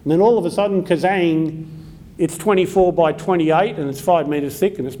 and then all of a sudden, kazang, it's 24 by 28 and it's 5 metres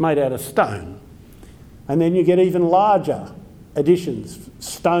thick and it's made out of stone. And then you get even larger additions,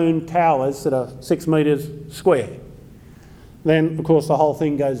 stone towers that are 6 metres square. Then, of course, the whole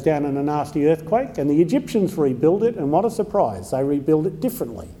thing goes down in a nasty earthquake, and the Egyptians rebuild it, and what a surprise, they rebuild it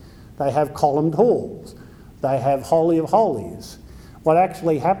differently. They have columned halls. They have Holy of Holies. What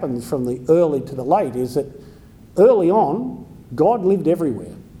actually happens from the early to the late is that early on, God lived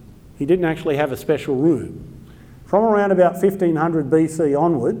everywhere. He didn't actually have a special room. From around about 1500 BC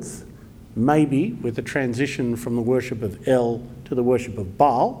onwards, maybe with the transition from the worship of El to the worship of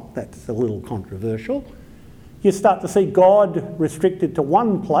Baal, that's a little controversial, you start to see God restricted to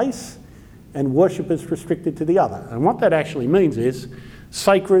one place and worshippers restricted to the other. And what that actually means is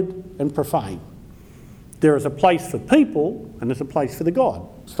sacred and profane. There is a place for people and there's a place for the god.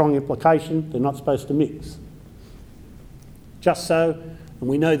 Strong implication, they're not supposed to mix. Just so, and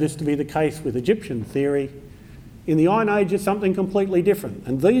we know this to be the case with Egyptian theory, in the Iron Age it's something completely different.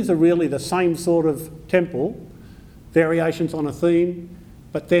 And these are really the same sort of temple, variations on a theme,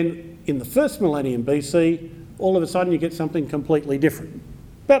 but then in the first millennium BC, all of a sudden you get something completely different.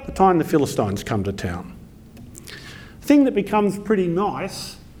 About the time the Philistines come to town. The thing that becomes pretty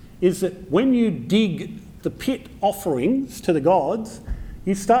nice is that when you dig the pit offerings to the gods,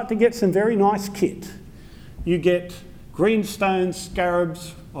 you start to get some very nice kit. You get green stone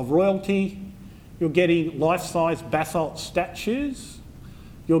scarabs of royalty, you're getting life-size basalt statues,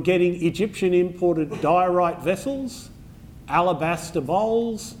 you're getting Egyptian imported diorite vessels, alabaster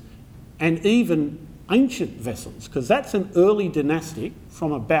bowls, and even ancient vessels, because that's an early dynastic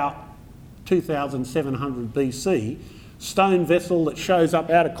from about 2700 BC, stone vessel that shows up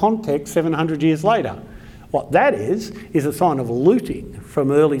out of context 700 years later. What that is a sign of looting from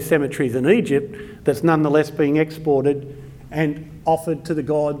early cemeteries in Egypt that's nonetheless being exported and offered to the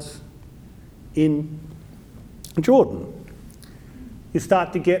gods in Jordan. You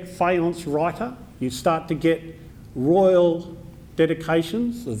start to get faience writer, you start to get royal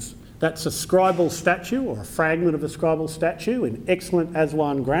dedications of, that's a scribal statue or a fragment of a scribal statue in excellent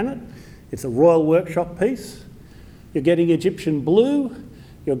Aswan granite. It's a royal workshop piece. You're getting Egyptian blue,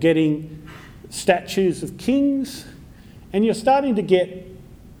 you're getting statues of kings, and you're starting to get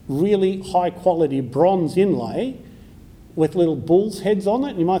really high quality bronze inlay with little bull's heads on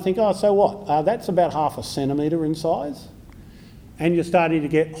it. And you might think, oh, so what? That's about 0.5 centimetre in size. And you're starting to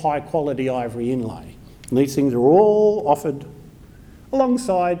get high quality ivory inlay. And these things are all offered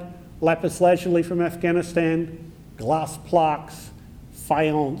alongside lapis lazuli from Afghanistan, glass plaques,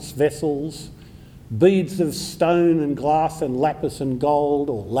 faience vessels, beads of stone and glass and lapis and gold,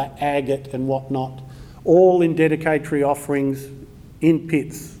 or agate and whatnot, all in dedicatory offerings in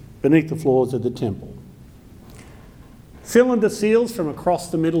pits beneath the floors of the temple. Cylinder seals from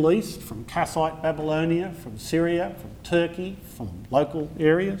across the Middle East, from Kassite Babylonia, from Syria, from Turkey, from local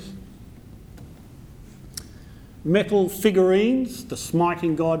areas. Metal figurines, the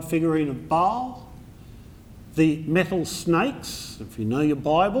smiting god figurine of Baal, the metal snakes, if you know your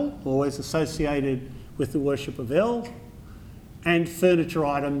Bible, always associated with the worship of El, and furniture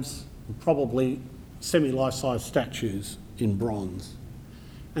items, probably semi-life-size statues in bronze.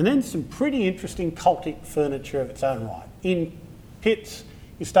 And then some pretty interesting cultic furniture of its own right. In pits,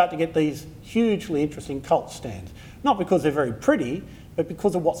 you start to get these hugely interesting cult stands, not because they're very pretty, but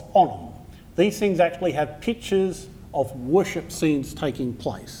because of what's on them. These things actually have pictures of worship scenes taking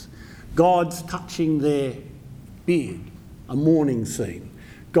place. Gods touching their beard, a mourning scene.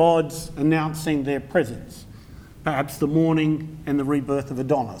 Gods announcing their presence. Perhaps the mourning and the rebirth of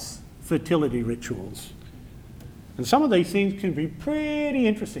Adonis, fertility rituals. And some of these things can be pretty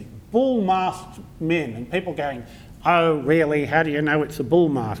interesting. Bull-masked men, and people going, oh, really, how do you know it's a bull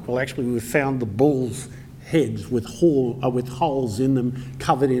mask? Well, actually, we've found the bull's heads with holes in them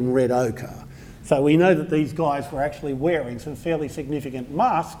covered in red ochre. So we know that these guys were actually wearing some fairly significant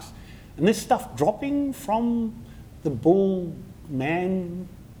masks, and this stuff dropping from the bull man,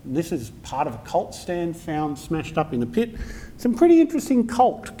 this is part of a cult stand found smashed up in a pit. Some pretty interesting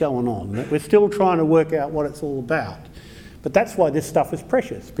cult going on that we're still trying to work out what it's all about. But that's why this stuff is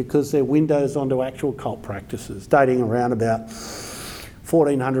precious, because they're windows onto actual cult practices dating around about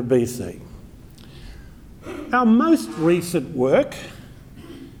 1400 BC. Our most recent work,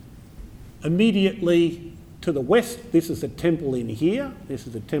 immediately to the west, this is a temple in here, this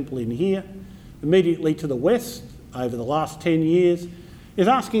is a temple in here. Immediately to the west, over the last 10 years, is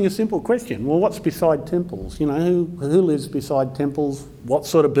asking a simple question. Well, what's beside temples? You know, who lives beside temples? What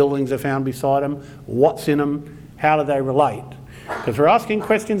sort of buildings are found beside them? What's in them? How do they relate? Because we're asking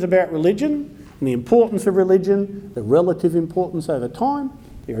questions about religion and the importance of religion, the relative importance over time.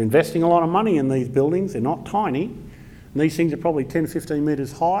 They're investing a lot of money in these buildings. They're not tiny. And these things are probably 10, 15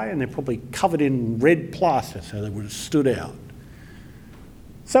 metres high, and they're probably covered in red plaster, so they would have stood out.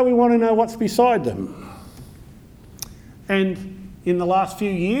 So we want to know what's beside them. And in the last few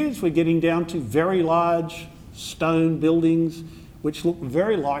years, we're getting down to very large stone buildings, which look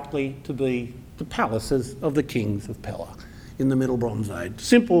very likely to be the palaces of the kings of Pella in the Middle Bronze Age.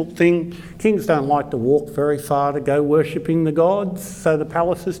 Simple thing, kings don't like to walk very far to go worshipping the gods, so the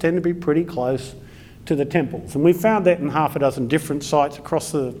palaces tend to be pretty close to the temples. And we found that in 6 different sites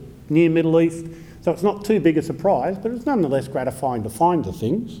across the near Middle East, so it's not too big a surprise, but it's nonetheless gratifying to find the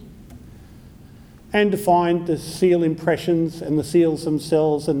things. And to find the seal impressions and the seals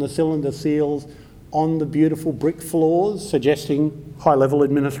themselves and the cylinder seals on the beautiful brick floors, suggesting high-level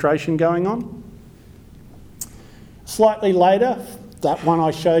administration going on. Slightly later, that one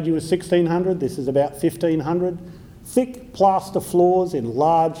I showed you was 1600, this is about 1500. Thick plaster floors in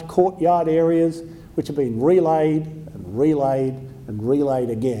large courtyard areas which have been relaid and relaid and relayed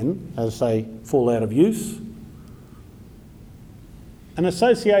again as they fall out of use. And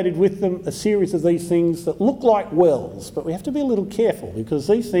associated with them a series of these things that look like wells, but we have to be a little careful because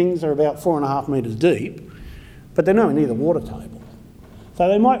these things are about 4.5 metres deep, but they're nowhere near the water table. So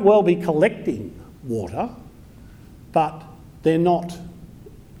they might well be collecting water, but they're not,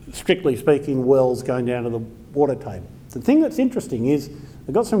 strictly speaking, wells going down to the water table. The thing that's interesting is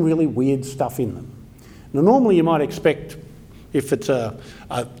they've got some really weird stuff in them. Now normally you might expect, if it's a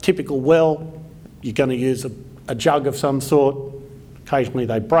typical well, you're going to use a jug of some sort. Occasionally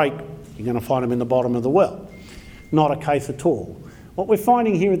they break, you're going to find them in the bottom of the well. Not a case at all. What we're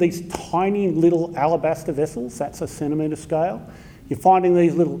finding here are these tiny little alabaster vessels, that's a centimetre scale. You're finding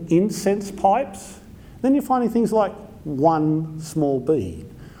these little incense pipes. Then you're finding things like one small bead,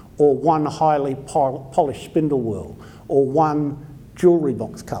 or one highly polished spindle whorl, or one jewellery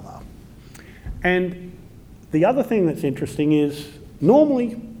box cover. And the other thing that's interesting is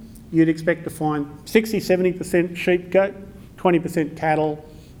normally you'd expect to find 60-70% sheep, goat, 20% cattle,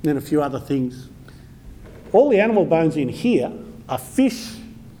 and then a few other things. All the animal bones in here are fish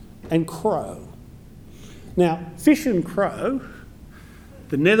and crow. Now, fish and crow,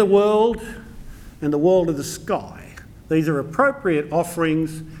 the netherworld and the world of the sky, these are appropriate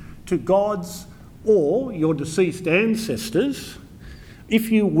offerings to gods or your deceased ancestors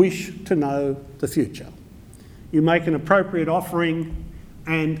if you wish to know the future. You make an appropriate offering,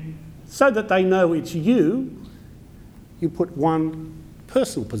 and so that they know it's you, you put one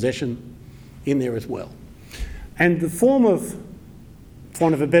personal possession in there as well. And the form of, for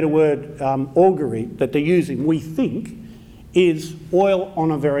want of a better word, augury that they're using, we think, is oil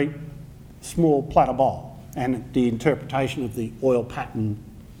on a very small platter bowl. And the interpretation of the oil pattern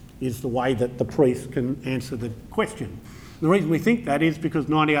is the way that the priest can answer the question. The reason we think that is because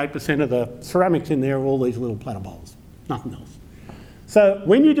 98% of the ceramics in there are all these little platter bowls, nothing else. So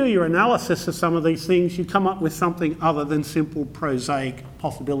when you do your analysis of some of these things, you come up with something other than simple prosaic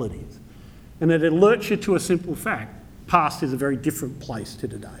possibilities. And it alerts you to a simple fact: past is a very different place to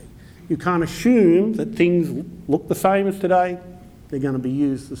today. You can't assume that things look the same as today, they're going to be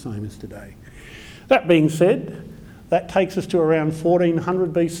used the same as today. That being said, that takes us to around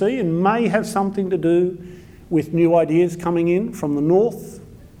 1400 BC and may have something to do with new ideas coming in from the north.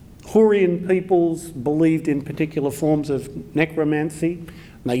 Hurrian peoples believed in particular forms of necromancy, and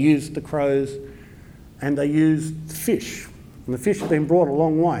they used the crows and they used fish, and the fish have been brought a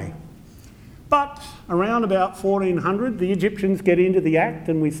long way. But around about 1400, the Egyptians get into the act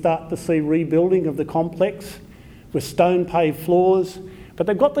and we start to see rebuilding of the complex with stone paved floors, but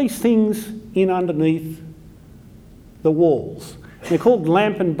they've got these things in underneath the walls. They're called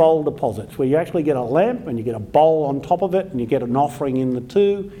lamp and bowl deposits, where you actually get a lamp and you get a bowl on top of it and you get an offering in the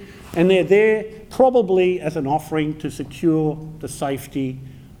two, and they're there probably as an offering to secure the safety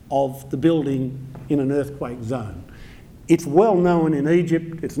of the building in an earthquake zone. It's well known in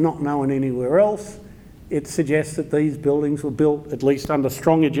Egypt, it's not known anywhere else. It suggests that these buildings were built at least under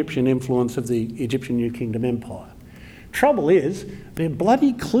strong Egyptian influence of the Egyptian New Kingdom Empire. Trouble is, they're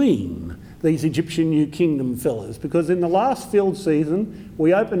bloody clean, these Egyptian New Kingdom fellas, because in the last field season,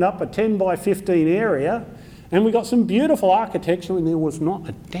 we opened up a 10 by 15 area and we got some beautiful architecture and there was not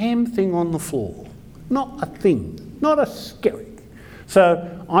a damn thing on the floor. Not a thing, not a skerrick.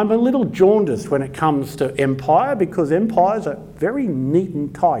 So I'm a little jaundiced when it comes to empire, because empires are very neat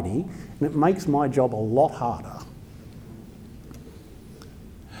and tidy and it makes my job a lot harder.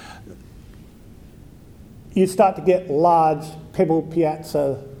 You start to get large pebble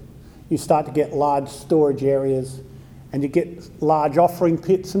piazza, you start to get large storage areas, and you get large offering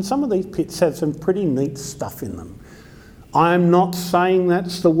pits, and some of these pits have some pretty neat stuff in them. I'm not saying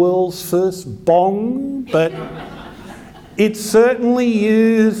that's the world's first bong, but it's certainly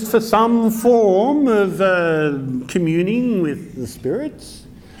used for some form of communing with the spirits.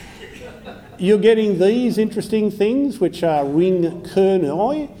 You're getting these interesting things, which are ring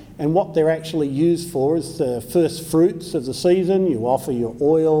kernoi, and what they're actually used for is the first fruits of the season. You offer your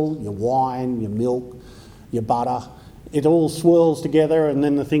oil, your wine, your milk, your butter. It all swirls together and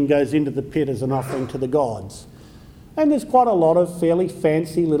then the thing goes into the pit as an offering to the gods. And there's quite a lot of fairly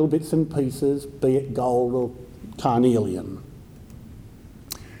fancy little bits and pieces, be it gold or carnelian.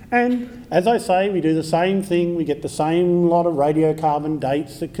 And as I say, we do the same thing. We get the same lot of radiocarbon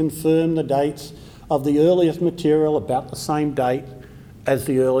dates that confirm the dates of the earliest material about the same date as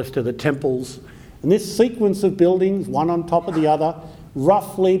the earliest of the temples. And this sequence of buildings, one on top of the other,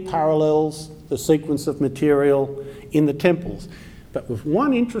 roughly parallels the sequence of material in the temples, but with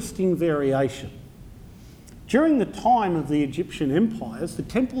one interesting variation. During the time of the Egyptian empires, the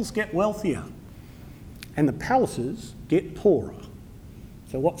temples get wealthier and the palaces get poorer.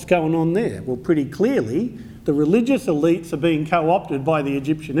 So what's going on there? Well, pretty clearly, the religious elites are being co-opted by the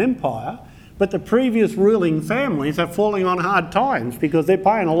Egyptian empire, but the previous ruling families are falling on hard times because they're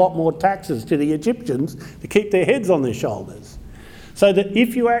paying a lot more taxes to the Egyptians to keep their heads on their shoulders. So that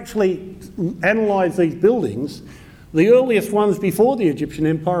if you actually analyse these buildings, the earliest ones before the Egyptian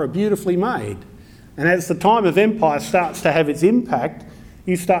empire are beautifully made. And as the time of empire starts to have its impact,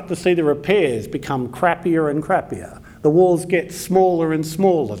 you start to see the repairs become crappier and crappier. The walls get smaller and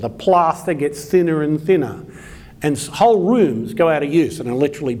smaller, the plaster gets thinner and thinner, and whole rooms go out of use and are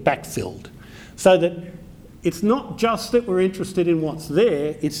literally backfilled. So that it's not just that we're interested in what's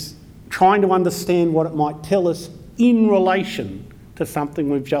there, it's trying to understand what it might tell us in relation to something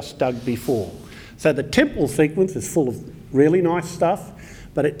we've just dug before. So the temple sequence is full of really nice stuff,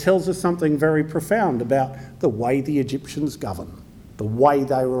 but it tells us something very profound about the way the Egyptians govern, the way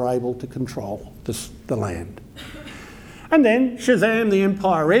they were able to control the land. And then, Shazam, the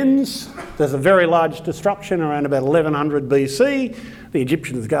empire ends. There's a very large destruction around about 1100 BC. The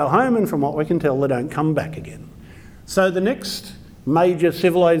Egyptians go home, and from what we can tell, they don't come back again. So the next major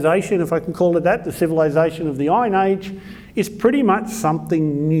civilization, if I can call it that, the civilization of the Iron Age, is pretty much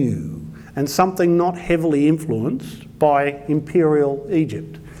something new and something not heavily influenced by imperial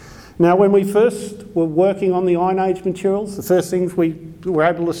Egypt. Now, when we first were working on the Iron Age materials, the first things we were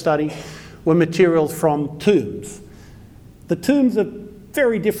able to study were materials from tombs. The tombs are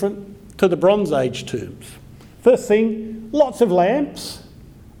very different to the Bronze Age tombs. First thing, lots of lamps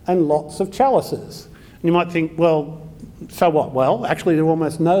and lots of chalices. And you might think, well, so what? Well, actually there are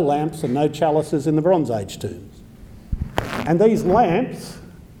almost no lamps and no chalices in the Bronze Age tombs. And these lamps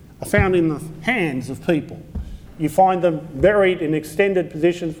are found in the hands of people. You find them buried in extended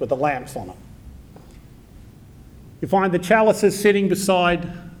positions with the lamps on them. You find the chalices sitting beside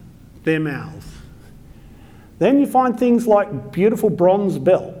their mouths. Then you find things like beautiful bronze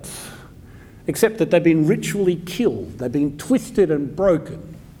belts, except that they've been ritually killed. They've been twisted and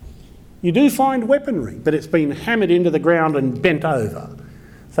broken. You do find weaponry, but it's been hammered into the ground and bent over.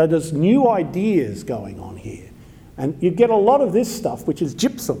 So there's new ideas going on here. And you get a lot of this stuff, which is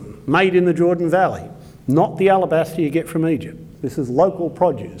gypsum, made in the Jordan Valley, not the alabaster you get from Egypt. This is local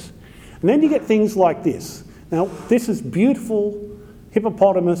produce. And then you get things like this. Now, this is beautiful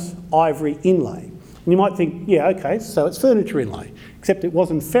hippopotamus ivory inlay. And you might think, yeah, okay, so it's furniture inlay, except it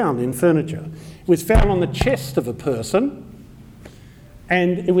wasn't found in furniture. It was found on the chest of a person,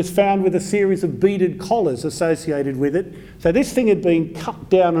 and it was found with a series of beaded collars associated with it. So this thing had been cut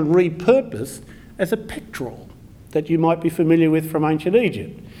down and repurposed as a pectoral that you might be familiar with from ancient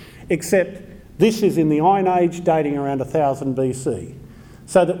Egypt, except this is in the Iron Age, dating around 1000 BC.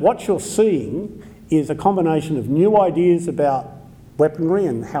 So that what you're seeing is a combination of new ideas about weaponry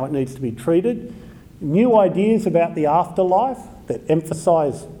and how it needs to be treated, new ideas about the afterlife that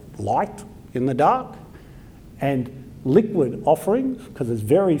emphasise light in the dark, and liquid offerings, because there's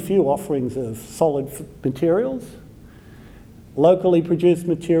very few offerings of solid materials, locally produced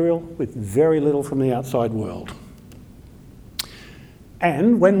material with very little from the outside world.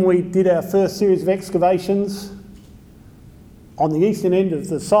 And when we did our first series of excavations on the eastern end of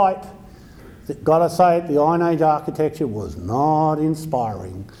the site, gotta say it, the Iron Age architecture was not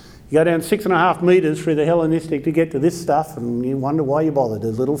inspiring. You go down 6.5 metres through the Hellenistic to get to this stuff, and you wonder why you bothered.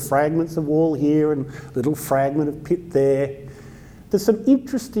 There's little fragments of wall here and little fragment of pit there. There's some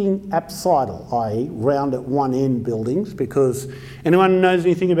interesting apsidal, i.e. round at one end buildings, because anyone who knows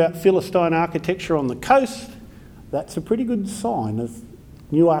anything about Philistine architecture on the coast, that's a pretty good sign of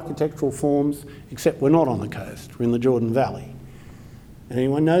new architectural forms, except we're not on the coast, we're in the Jordan Valley. And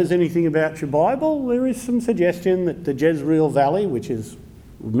anyone knows anything about your Bible, there is some suggestion that the Jezreel Valley, which is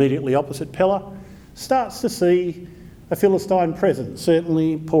immediately opposite Pella, starts to see a Philistine presence.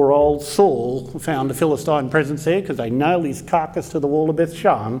 Certainly poor old Saul found a Philistine presence there because they nailed his carcass to the wall of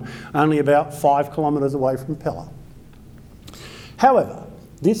Beth-shan, only about 5 kilometres away from Pella. However,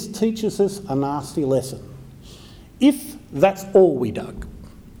 this teaches us a nasty lesson. If that's all we dug,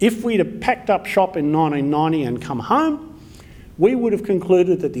 if we'd have packed up shop in 1990 and come home, we would have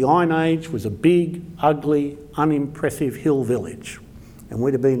concluded that the Iron Age was a big, ugly, unimpressive hill village, and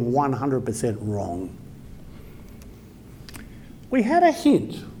we'd have been 100% wrong. We had a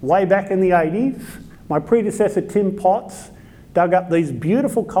hint way back in the 80s. My predecessor Tim Potts dug up these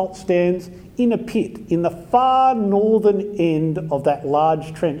beautiful cult stands in a pit in the far northern end of that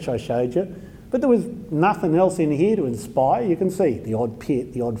large trench I showed you, but there was nothing else in here to inspire. You can see the odd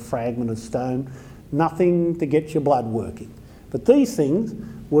pit, the odd fragment of stone, nothing to get your blood working. But these things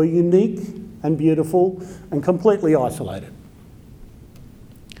were unique and beautiful and completely isolated.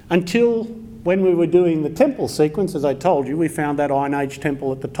 Until when we were doing the temple sequence, as I told you, we found that Iron Age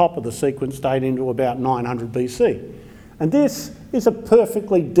temple at the top of the sequence dating to about 900 BC. And this is a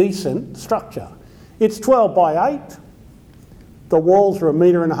perfectly decent structure. It's 12 by 8, the walls are 1.5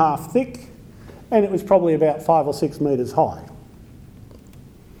 metres thick, and it was probably about 5 or 6 metres high.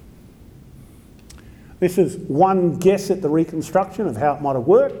 This is one guess at the reconstruction of how it might have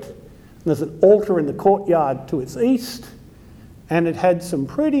worked. There's an altar in the courtyard to its east, and it had some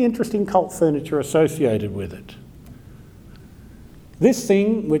pretty interesting cult furniture associated with it. This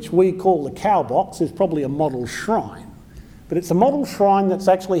thing, which we call the cow box, is probably a model shrine, but it's a model shrine that's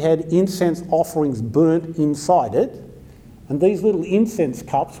actually had incense offerings burnt inside it, and these little incense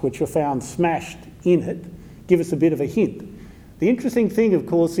cups, which are found smashed in it, give us a bit of a hint. The interesting thing, of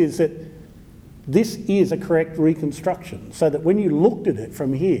course, is that this is a correct reconstruction, so that when you looked at it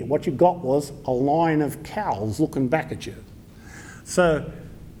from here, what you got was a line of cows looking back at you. So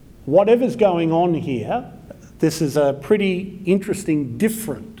whatever's going on here, this is a pretty interesting,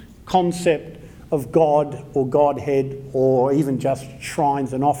 different concept of God or Godhead, or even just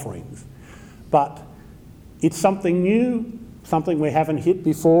shrines and offerings. But it's something new, something we haven't hit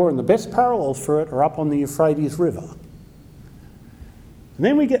before, and the best parallels for it are up on the Euphrates River. And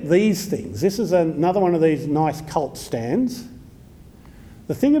then we get these things. This is another one of these nice cult stands.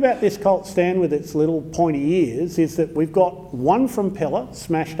 The thing about this cult stand with its little pointy ears is that we've got one from Pella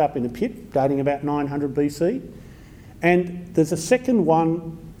smashed up in a pit dating about 900 BC, and there's a second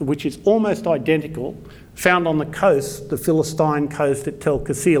one which is almost identical, found on the coast, the Philistine coast at Tel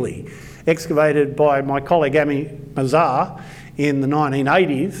Kasili, excavated by my colleague Ami Mazar in the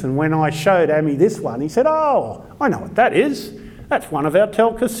 1980s. And when I showed Ami this one, he said, "Oh, I know what that is. That's one of our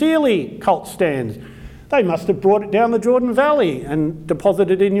Tel Kasili cult stands. They must have brought it down the Jordan Valley and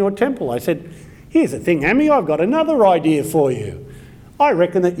deposited it in your temple." I said, "Here's the thing, Ami, I've got another idea for you. I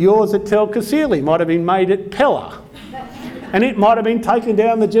reckon that yours at Tel Kasili might have been made at Pella. And it might have been taken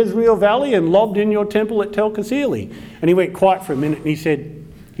down the Jezreel Valley and lobbed in your temple at Tel Kasili." And he went quiet for a minute and he said,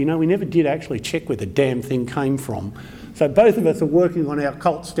 "You know, we never did actually check where the damn thing came from." So both of us are working on our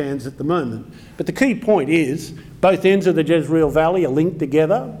cult stands at the moment. But the key point is, both ends of the Jezreel Valley are linked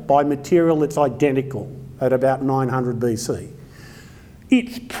together by material that's identical at about 900 BC.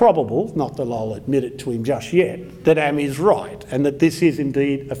 It's probable, not that I'll admit it to him just yet, that Ami's right and that this is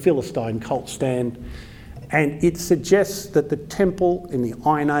indeed a Philistine cult stand, and it suggests that the temple in the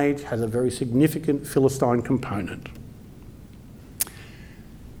Iron Age has a very significant Philistine component.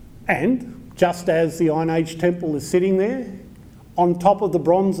 And just as the Iron Age temple is sitting there, on top of the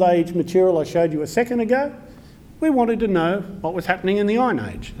Bronze Age material I showed you a second ago, we wanted to know what was happening in the Iron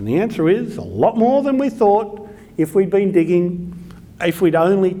Age. And the answer is a lot more than we thought if we'd been digging, if we'd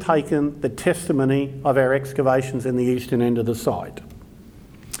only taken the testimony of our excavations in the eastern end of the site.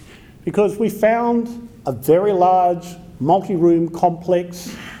 Because we found a very large multi-room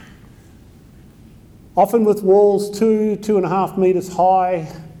complex, often with walls 2.5 metres high,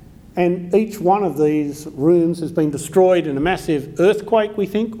 and each one of these rooms has been destroyed in a massive earthquake, we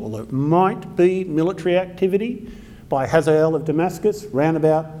think, or it might be military activity by Hazael of Damascus, around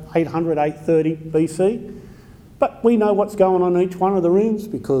about 800, 830 BC. But we know what's going on in each one of the rooms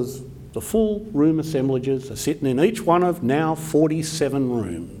because the full room assemblages are sitting in each one of now 47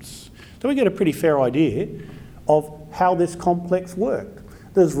 rooms. So we get a pretty fair idea of how this complex worked.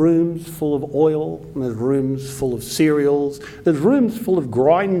 There's rooms full of oil, and there's rooms full of cereals, there's rooms full of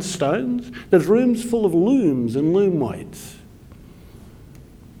grindstones, there's rooms full of looms and loom weights.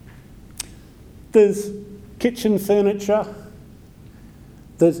 There's kitchen furniture,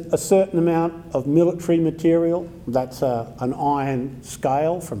 there's a certain amount of military material, that's an iron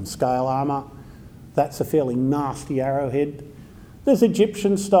scale from scale armour, that's a fairly nasty arrowhead. There's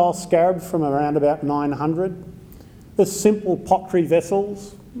Egyptian style scarabs from around about 900. There's simple pottery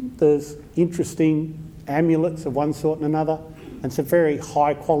vessels, there's interesting amulets of one sort and another, and some very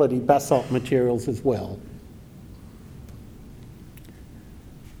high quality basalt materials as well.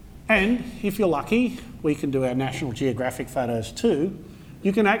 And if you're lucky, we can do our National Geographic photos too.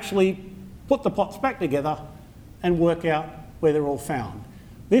 You can actually put the pots back together and work out where they're all found.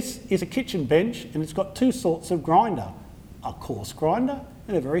 This is a kitchen bench and it's got two sorts of grinder, a coarse grinder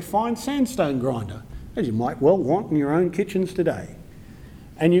and a very fine sandstone grinder, as you might well want in your own kitchens today.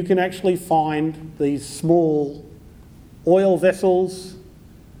 And you can actually find these small oil vessels,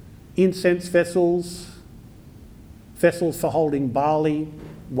 incense vessels, vessels for holding barley.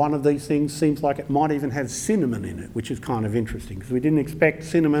 One of these things seems like it might even have cinnamon in it, which is kind of interesting because we didn't expect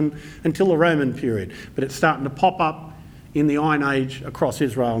cinnamon until the Roman period, but it's starting to pop up in the Iron Age across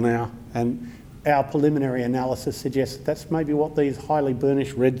Israel now, and our preliminary analysis suggests that's maybe what these highly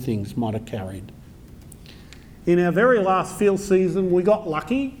burnished red things might have carried. In our very last field season, we got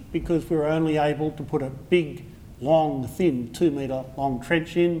lucky because we were only able to put a big, long, thin, 2 metre long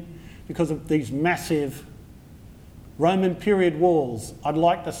trench in because of these massive Roman period walls. I'd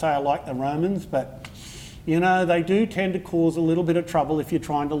like to say I like the Romans, but you know, they do tend to cause a little bit of trouble if you're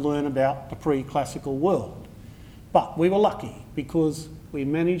trying to learn about the pre-classical world. But we were lucky because we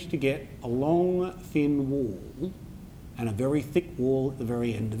managed to get a long, thin wall and a very thick wall at the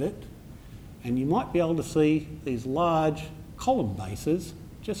very end of it. And you might be able to see these large column bases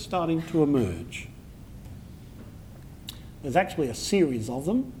just starting to emerge. There's actually a series of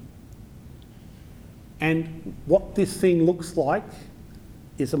them. And what this thing looks like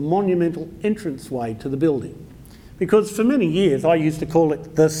is a monumental entranceway to the building. Because for many years I used to call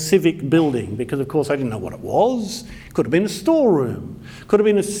it the civic building because of course I didn't know what it was. It could have been a storeroom, could have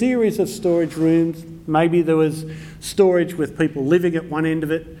been a series of storage rooms, maybe there was storage with people living at one end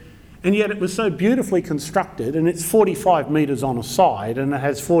of it, and yet it was so beautifully constructed, and it's 45 metres on a side and it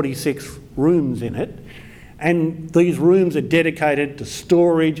has 46 rooms in it, and these rooms are dedicated to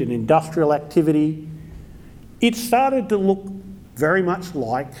storage and industrial activity. It started to look very much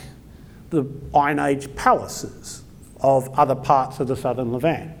like the Iron Age palaces of other parts of the southern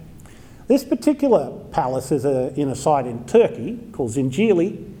Levant. This particular palace is in a site in Turkey called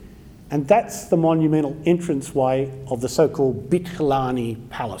Zincirli, and that's the monumental entranceway of the so-called Bitlani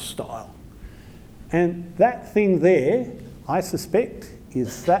Palace style. And that thing there, I suspect,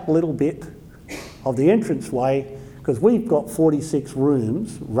 is that little bit of the entranceway, because we've got 46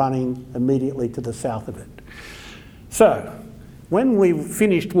 rooms running immediately to the south of it. So, when we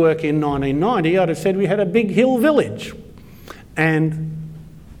finished work in 1990, I'd have said we had a big hill village. And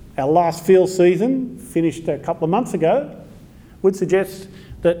our last field season, finished a couple of months ago, would suggest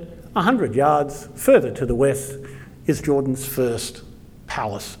that 100 yards further to the west is Jordan's first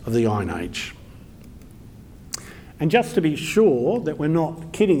palace of the Iron Age. And just to be sure that we're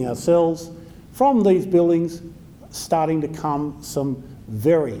not kidding ourselves, from these buildings starting to come some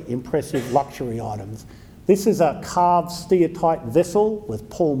very impressive luxury items. This is a carved steatite vessel with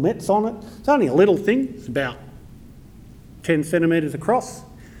palmettes on it. It's only a little thing, it's about 10 centimetres across.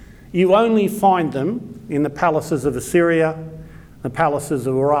 You only find them in the palaces of Assyria, the palaces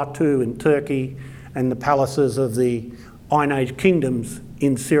of Urartu in Turkey, and the palaces of the Iron Age kingdoms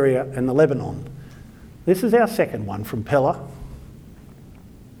in Syria and the Lebanon. This is our second one from Pella.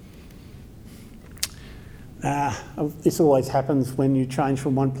 This always happens when you change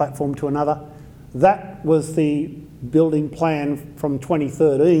from one platform to another. That was the building plan from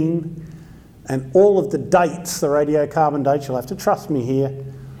 2013, and all of the dates, the radiocarbon dates, you'll have to trust me here,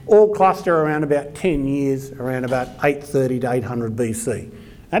 all cluster around about 10 years, around about 830 to 800 BC.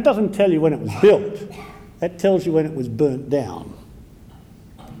 That doesn't tell you when it was built, that tells you when it was burnt down.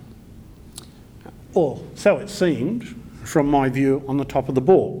 Or so it seemed from my view on the top of the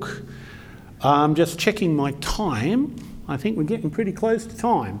book. Just checking my time. I think we're getting pretty close to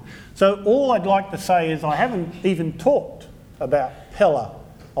time. So all I'd like to say is I haven't even talked about Pella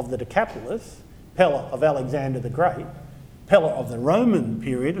of the Decapolis, Pella of Alexander the Great, Pella of the Roman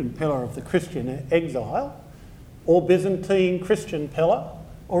period and Pella of the Christian exile, or Byzantine Christian Pella,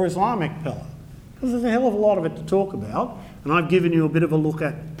 or Islamic Pella. Because there's a hell of a lot of it to talk about, and I've given you a bit of a look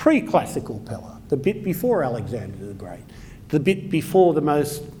at pre-classical Pella, the bit before Alexander the Great, the bit before the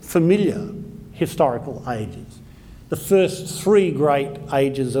most familiar historical ages, the first three great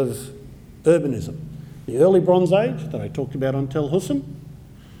ages of urbanism. The early Bronze Age, that I talked about on Tel Hussam,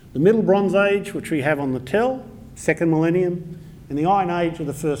 the Middle Bronze Age, which we have on the Tel, second millennium, and the Iron Age of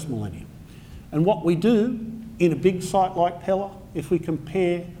the first millennium. And what we do in a big site like Pella is we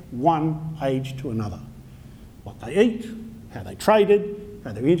compare one age to another. What they eat, how they traded,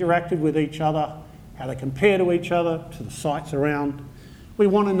 how they interacted with each other, how they compare to each other, to the sites around. We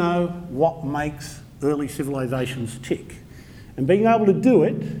want to know what makes early civilizations tick. And being able to do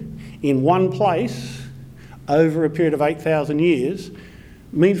it in one place over a period of 8,000 years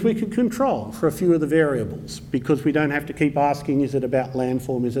means we can control for a few of the variables, because we don't have to keep asking, is it about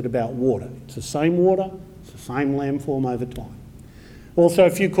landform, is it about water? It's the same water, it's the same landform over time. Also, a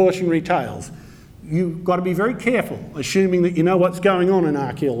few cautionary tales. You've got to be very careful assuming that you know what's going on in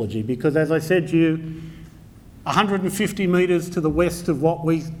archaeology, because as I said to you, 150 metres to the west of what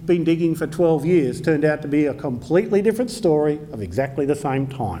we've been digging for 12 years turned out to be a completely different story of exactly the same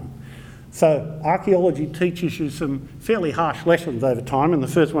time. So archaeology teaches you some fairly harsh lessons over time, and the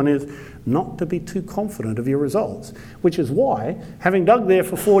first one is not to be too confident of your results, which is why, having dug there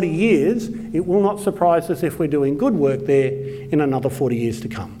for 40 years, it will not surprise us if we're doing good work there in another 40 years to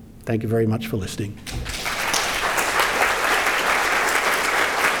come. Thank you very much for listening.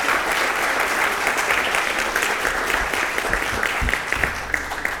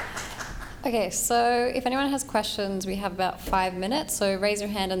 Okay, so if anyone has questions, we have about 5 minutes, so raise your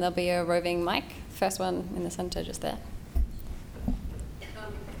hand and there'll be a roving mic. First one in the centre, just there. How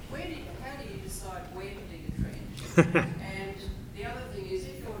do you decide where to dig a trench? And the other thing is,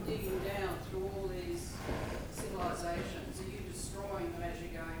 if you're digging down through all these civilisations, are you destroying them as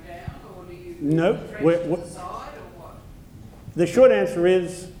you're going down, or do you trench to the side, or what? The short answer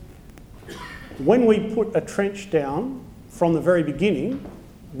is, when we put a trench down from the very beginning,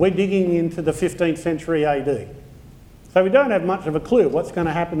 we're digging into the 15th century AD. So we don't have much of a clue what's going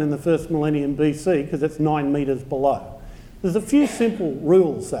to happen in the first millennium BC, because it's 9 metres below. There's a few simple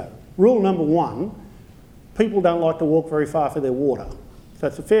rules though. Rule number one, people don't like to walk very far for their water. So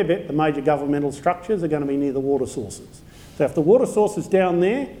it's a fair bet the major governmental structures are going to be near the water sources. So if the water source is down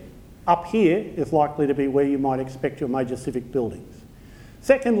there, up here is likely to be where you might expect your major civic buildings.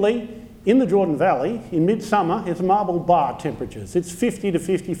 Secondly, in the Jordan Valley, in midsummer, it's marble bar temperatures. It's 50 to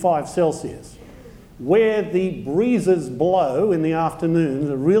 55 Celsius. Where the breezes blow in the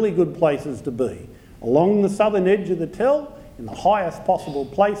afternoons are really good places to be. Along the southern edge of the Tel, in the highest possible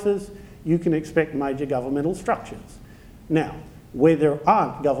places, you can expect major governmental structures. Now, Where there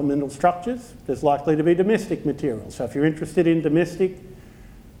aren't governmental structures, there's likely to be domestic material. So if you're interested in domestic,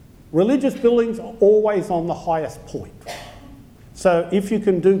 religious buildings are always on the highest point. So if you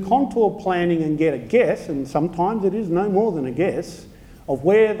can do contour planning and get a guess, and sometimes it is no more than a guess, of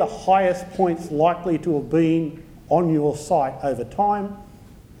where the highest point's likely to have been on your site over time,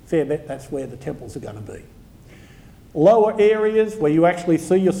 fair bet that's where the temples are going to be. Lower areas where you actually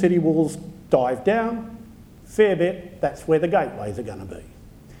see your city walls dive down, fair bet that's where the gateways are going to be.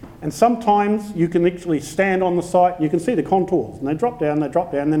 And sometimes you can literally stand on the site, you can see the contours, and they drop down,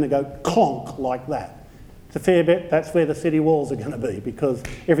 then they go clonk like that. It's a fair bet that's where the city walls are going to be, because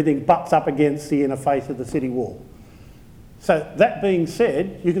everything butts up against the inner face of the city wall. So that being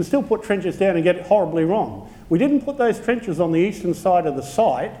said, you can still put trenches down and get it horribly wrong. We didn't put those trenches on the eastern side of the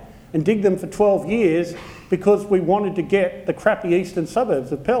site and dig them for 12 years because we wanted to get the crappy eastern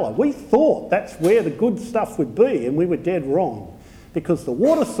suburbs of Pella. We thought that's where the good stuff would be, and we were dead wrong, because the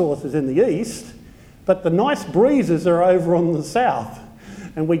water source is in the east, but the nice breezes are over on the south.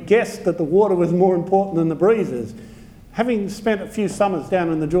 And we guessed that the water was more important than the breezes. Having spent a few summers down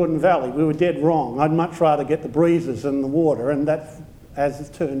in the Jordan Valley, we were dead wrong. I'd much rather get the breezes than the water, and that's as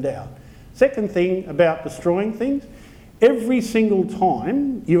it turned out. Second thing about destroying things, every single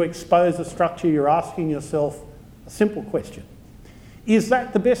time you expose a structure, you're asking yourself a simple question. Is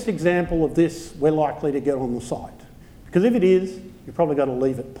that the best example of this we're likely to get on the site? Because if it is, you've probably got to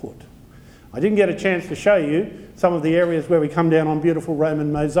leave it put. I didn't get a chance to show you some of the areas where we come down on beautiful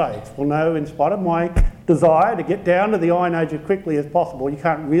Roman mosaics. Well, no, in spite of my desire to get down to the Iron Age as quickly as possible, you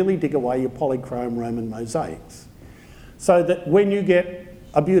can't really dig away your polychrome Roman mosaics. So that when you get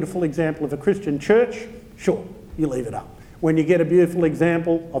a beautiful example of a Christian church, sure, you leave it up. When you get a beautiful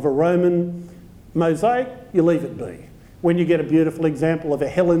example of a Roman mosaic, you leave it be. When you get a beautiful example of a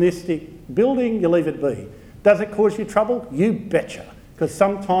Hellenistic building, you leave it be. Does it cause you trouble? You betcha. Because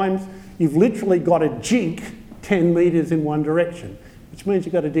sometimes you've literally got to jink 10 metres in one direction, which means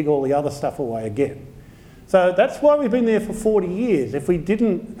you've got to dig all the other stuff away again. So that's why we've been there for 40 years. If we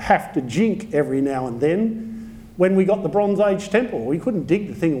didn't have to jink every now and then, when we got the Bronze Age temple, we couldn't dig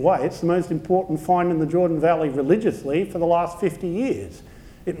the thing away. It's the most important find in the Jordan Valley religiously for the last 50 years.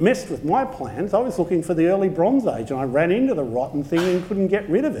 It messed with my plans. I was looking for the early Bronze Age and I ran into the rotten thing and couldn't get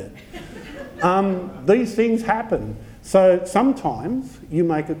rid of it. These things happen. So sometimes you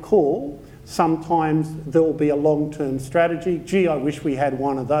make a call, sometimes there will be a long-term strategy. Gee, I wish we had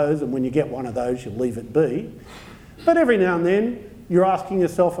one of those, and when you get one of those, you leave it be. But every now and then, you're asking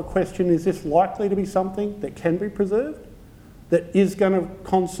yourself a question, is this likely to be something that can be preserved, that is going to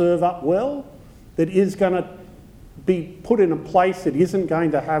conserve up well, that is going to be put in a place that isn't going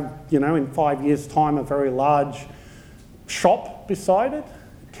to have, in 5 years' time, a very large shop beside it?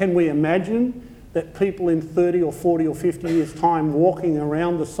 Can we imagine that people in 30 or 40 or 50 years' time walking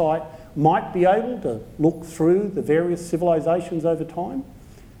around the site might be able to look through the various civilisations over time?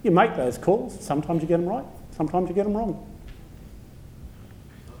 You make those calls. Sometimes you get them right, sometimes you get them wrong.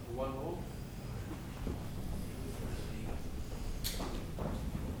 One more.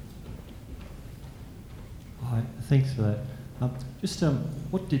 Hi, thanks for that.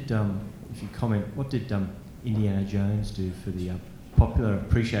 What did, if you comment, what did Indiana Jones do for the popular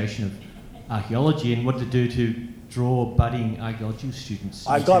appreciation of archaeology, and what did it do to draw budding archaeology students?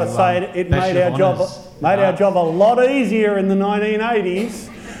 I've got to say, it made our job a lot easier in the 1980s.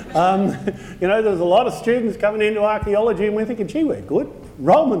 There was a lot of students coming into archaeology and we're thinking, gee, we're good.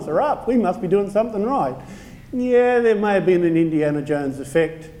 Enrolments are up. We must be doing something right. Yeah, there may have been an Indiana Jones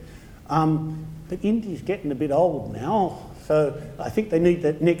effect. But Indy's getting a bit old now. So I think they need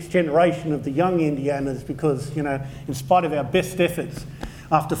that next generation of the young Indianas because, in spite of our best efforts,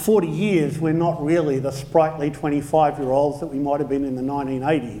 after 40 years, we're not really the sprightly 25-year-olds that we might have been in the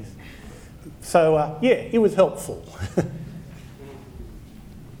 1980s. So, it was helpful.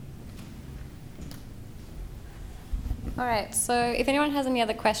 All right, so if anyone has any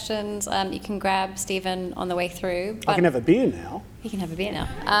other questions, you can grab Stephen on the way through. I can have a beer now. You can have a beer now.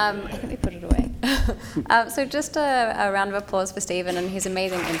 I think we put it away. So just a round of applause for Stephen and his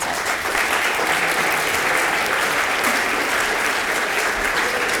amazing insight.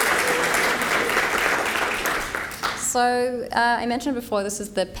 So I mentioned before, this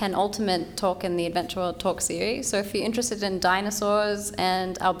is the penultimate talk in the Adventure World Talk series. So if you're interested in dinosaurs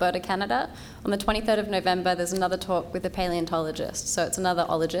and Alberta, Canada, on the 23rd of November, there's another talk with a paleontologist. So it's another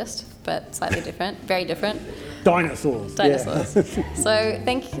ologist, but slightly different, very different. Dinosaurs. Yeah. So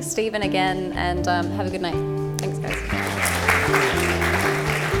thank you, Stephen, again, and have a good night. Thanks, guys.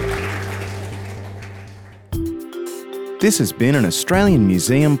 This has been an Australian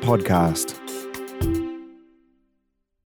Museum podcast.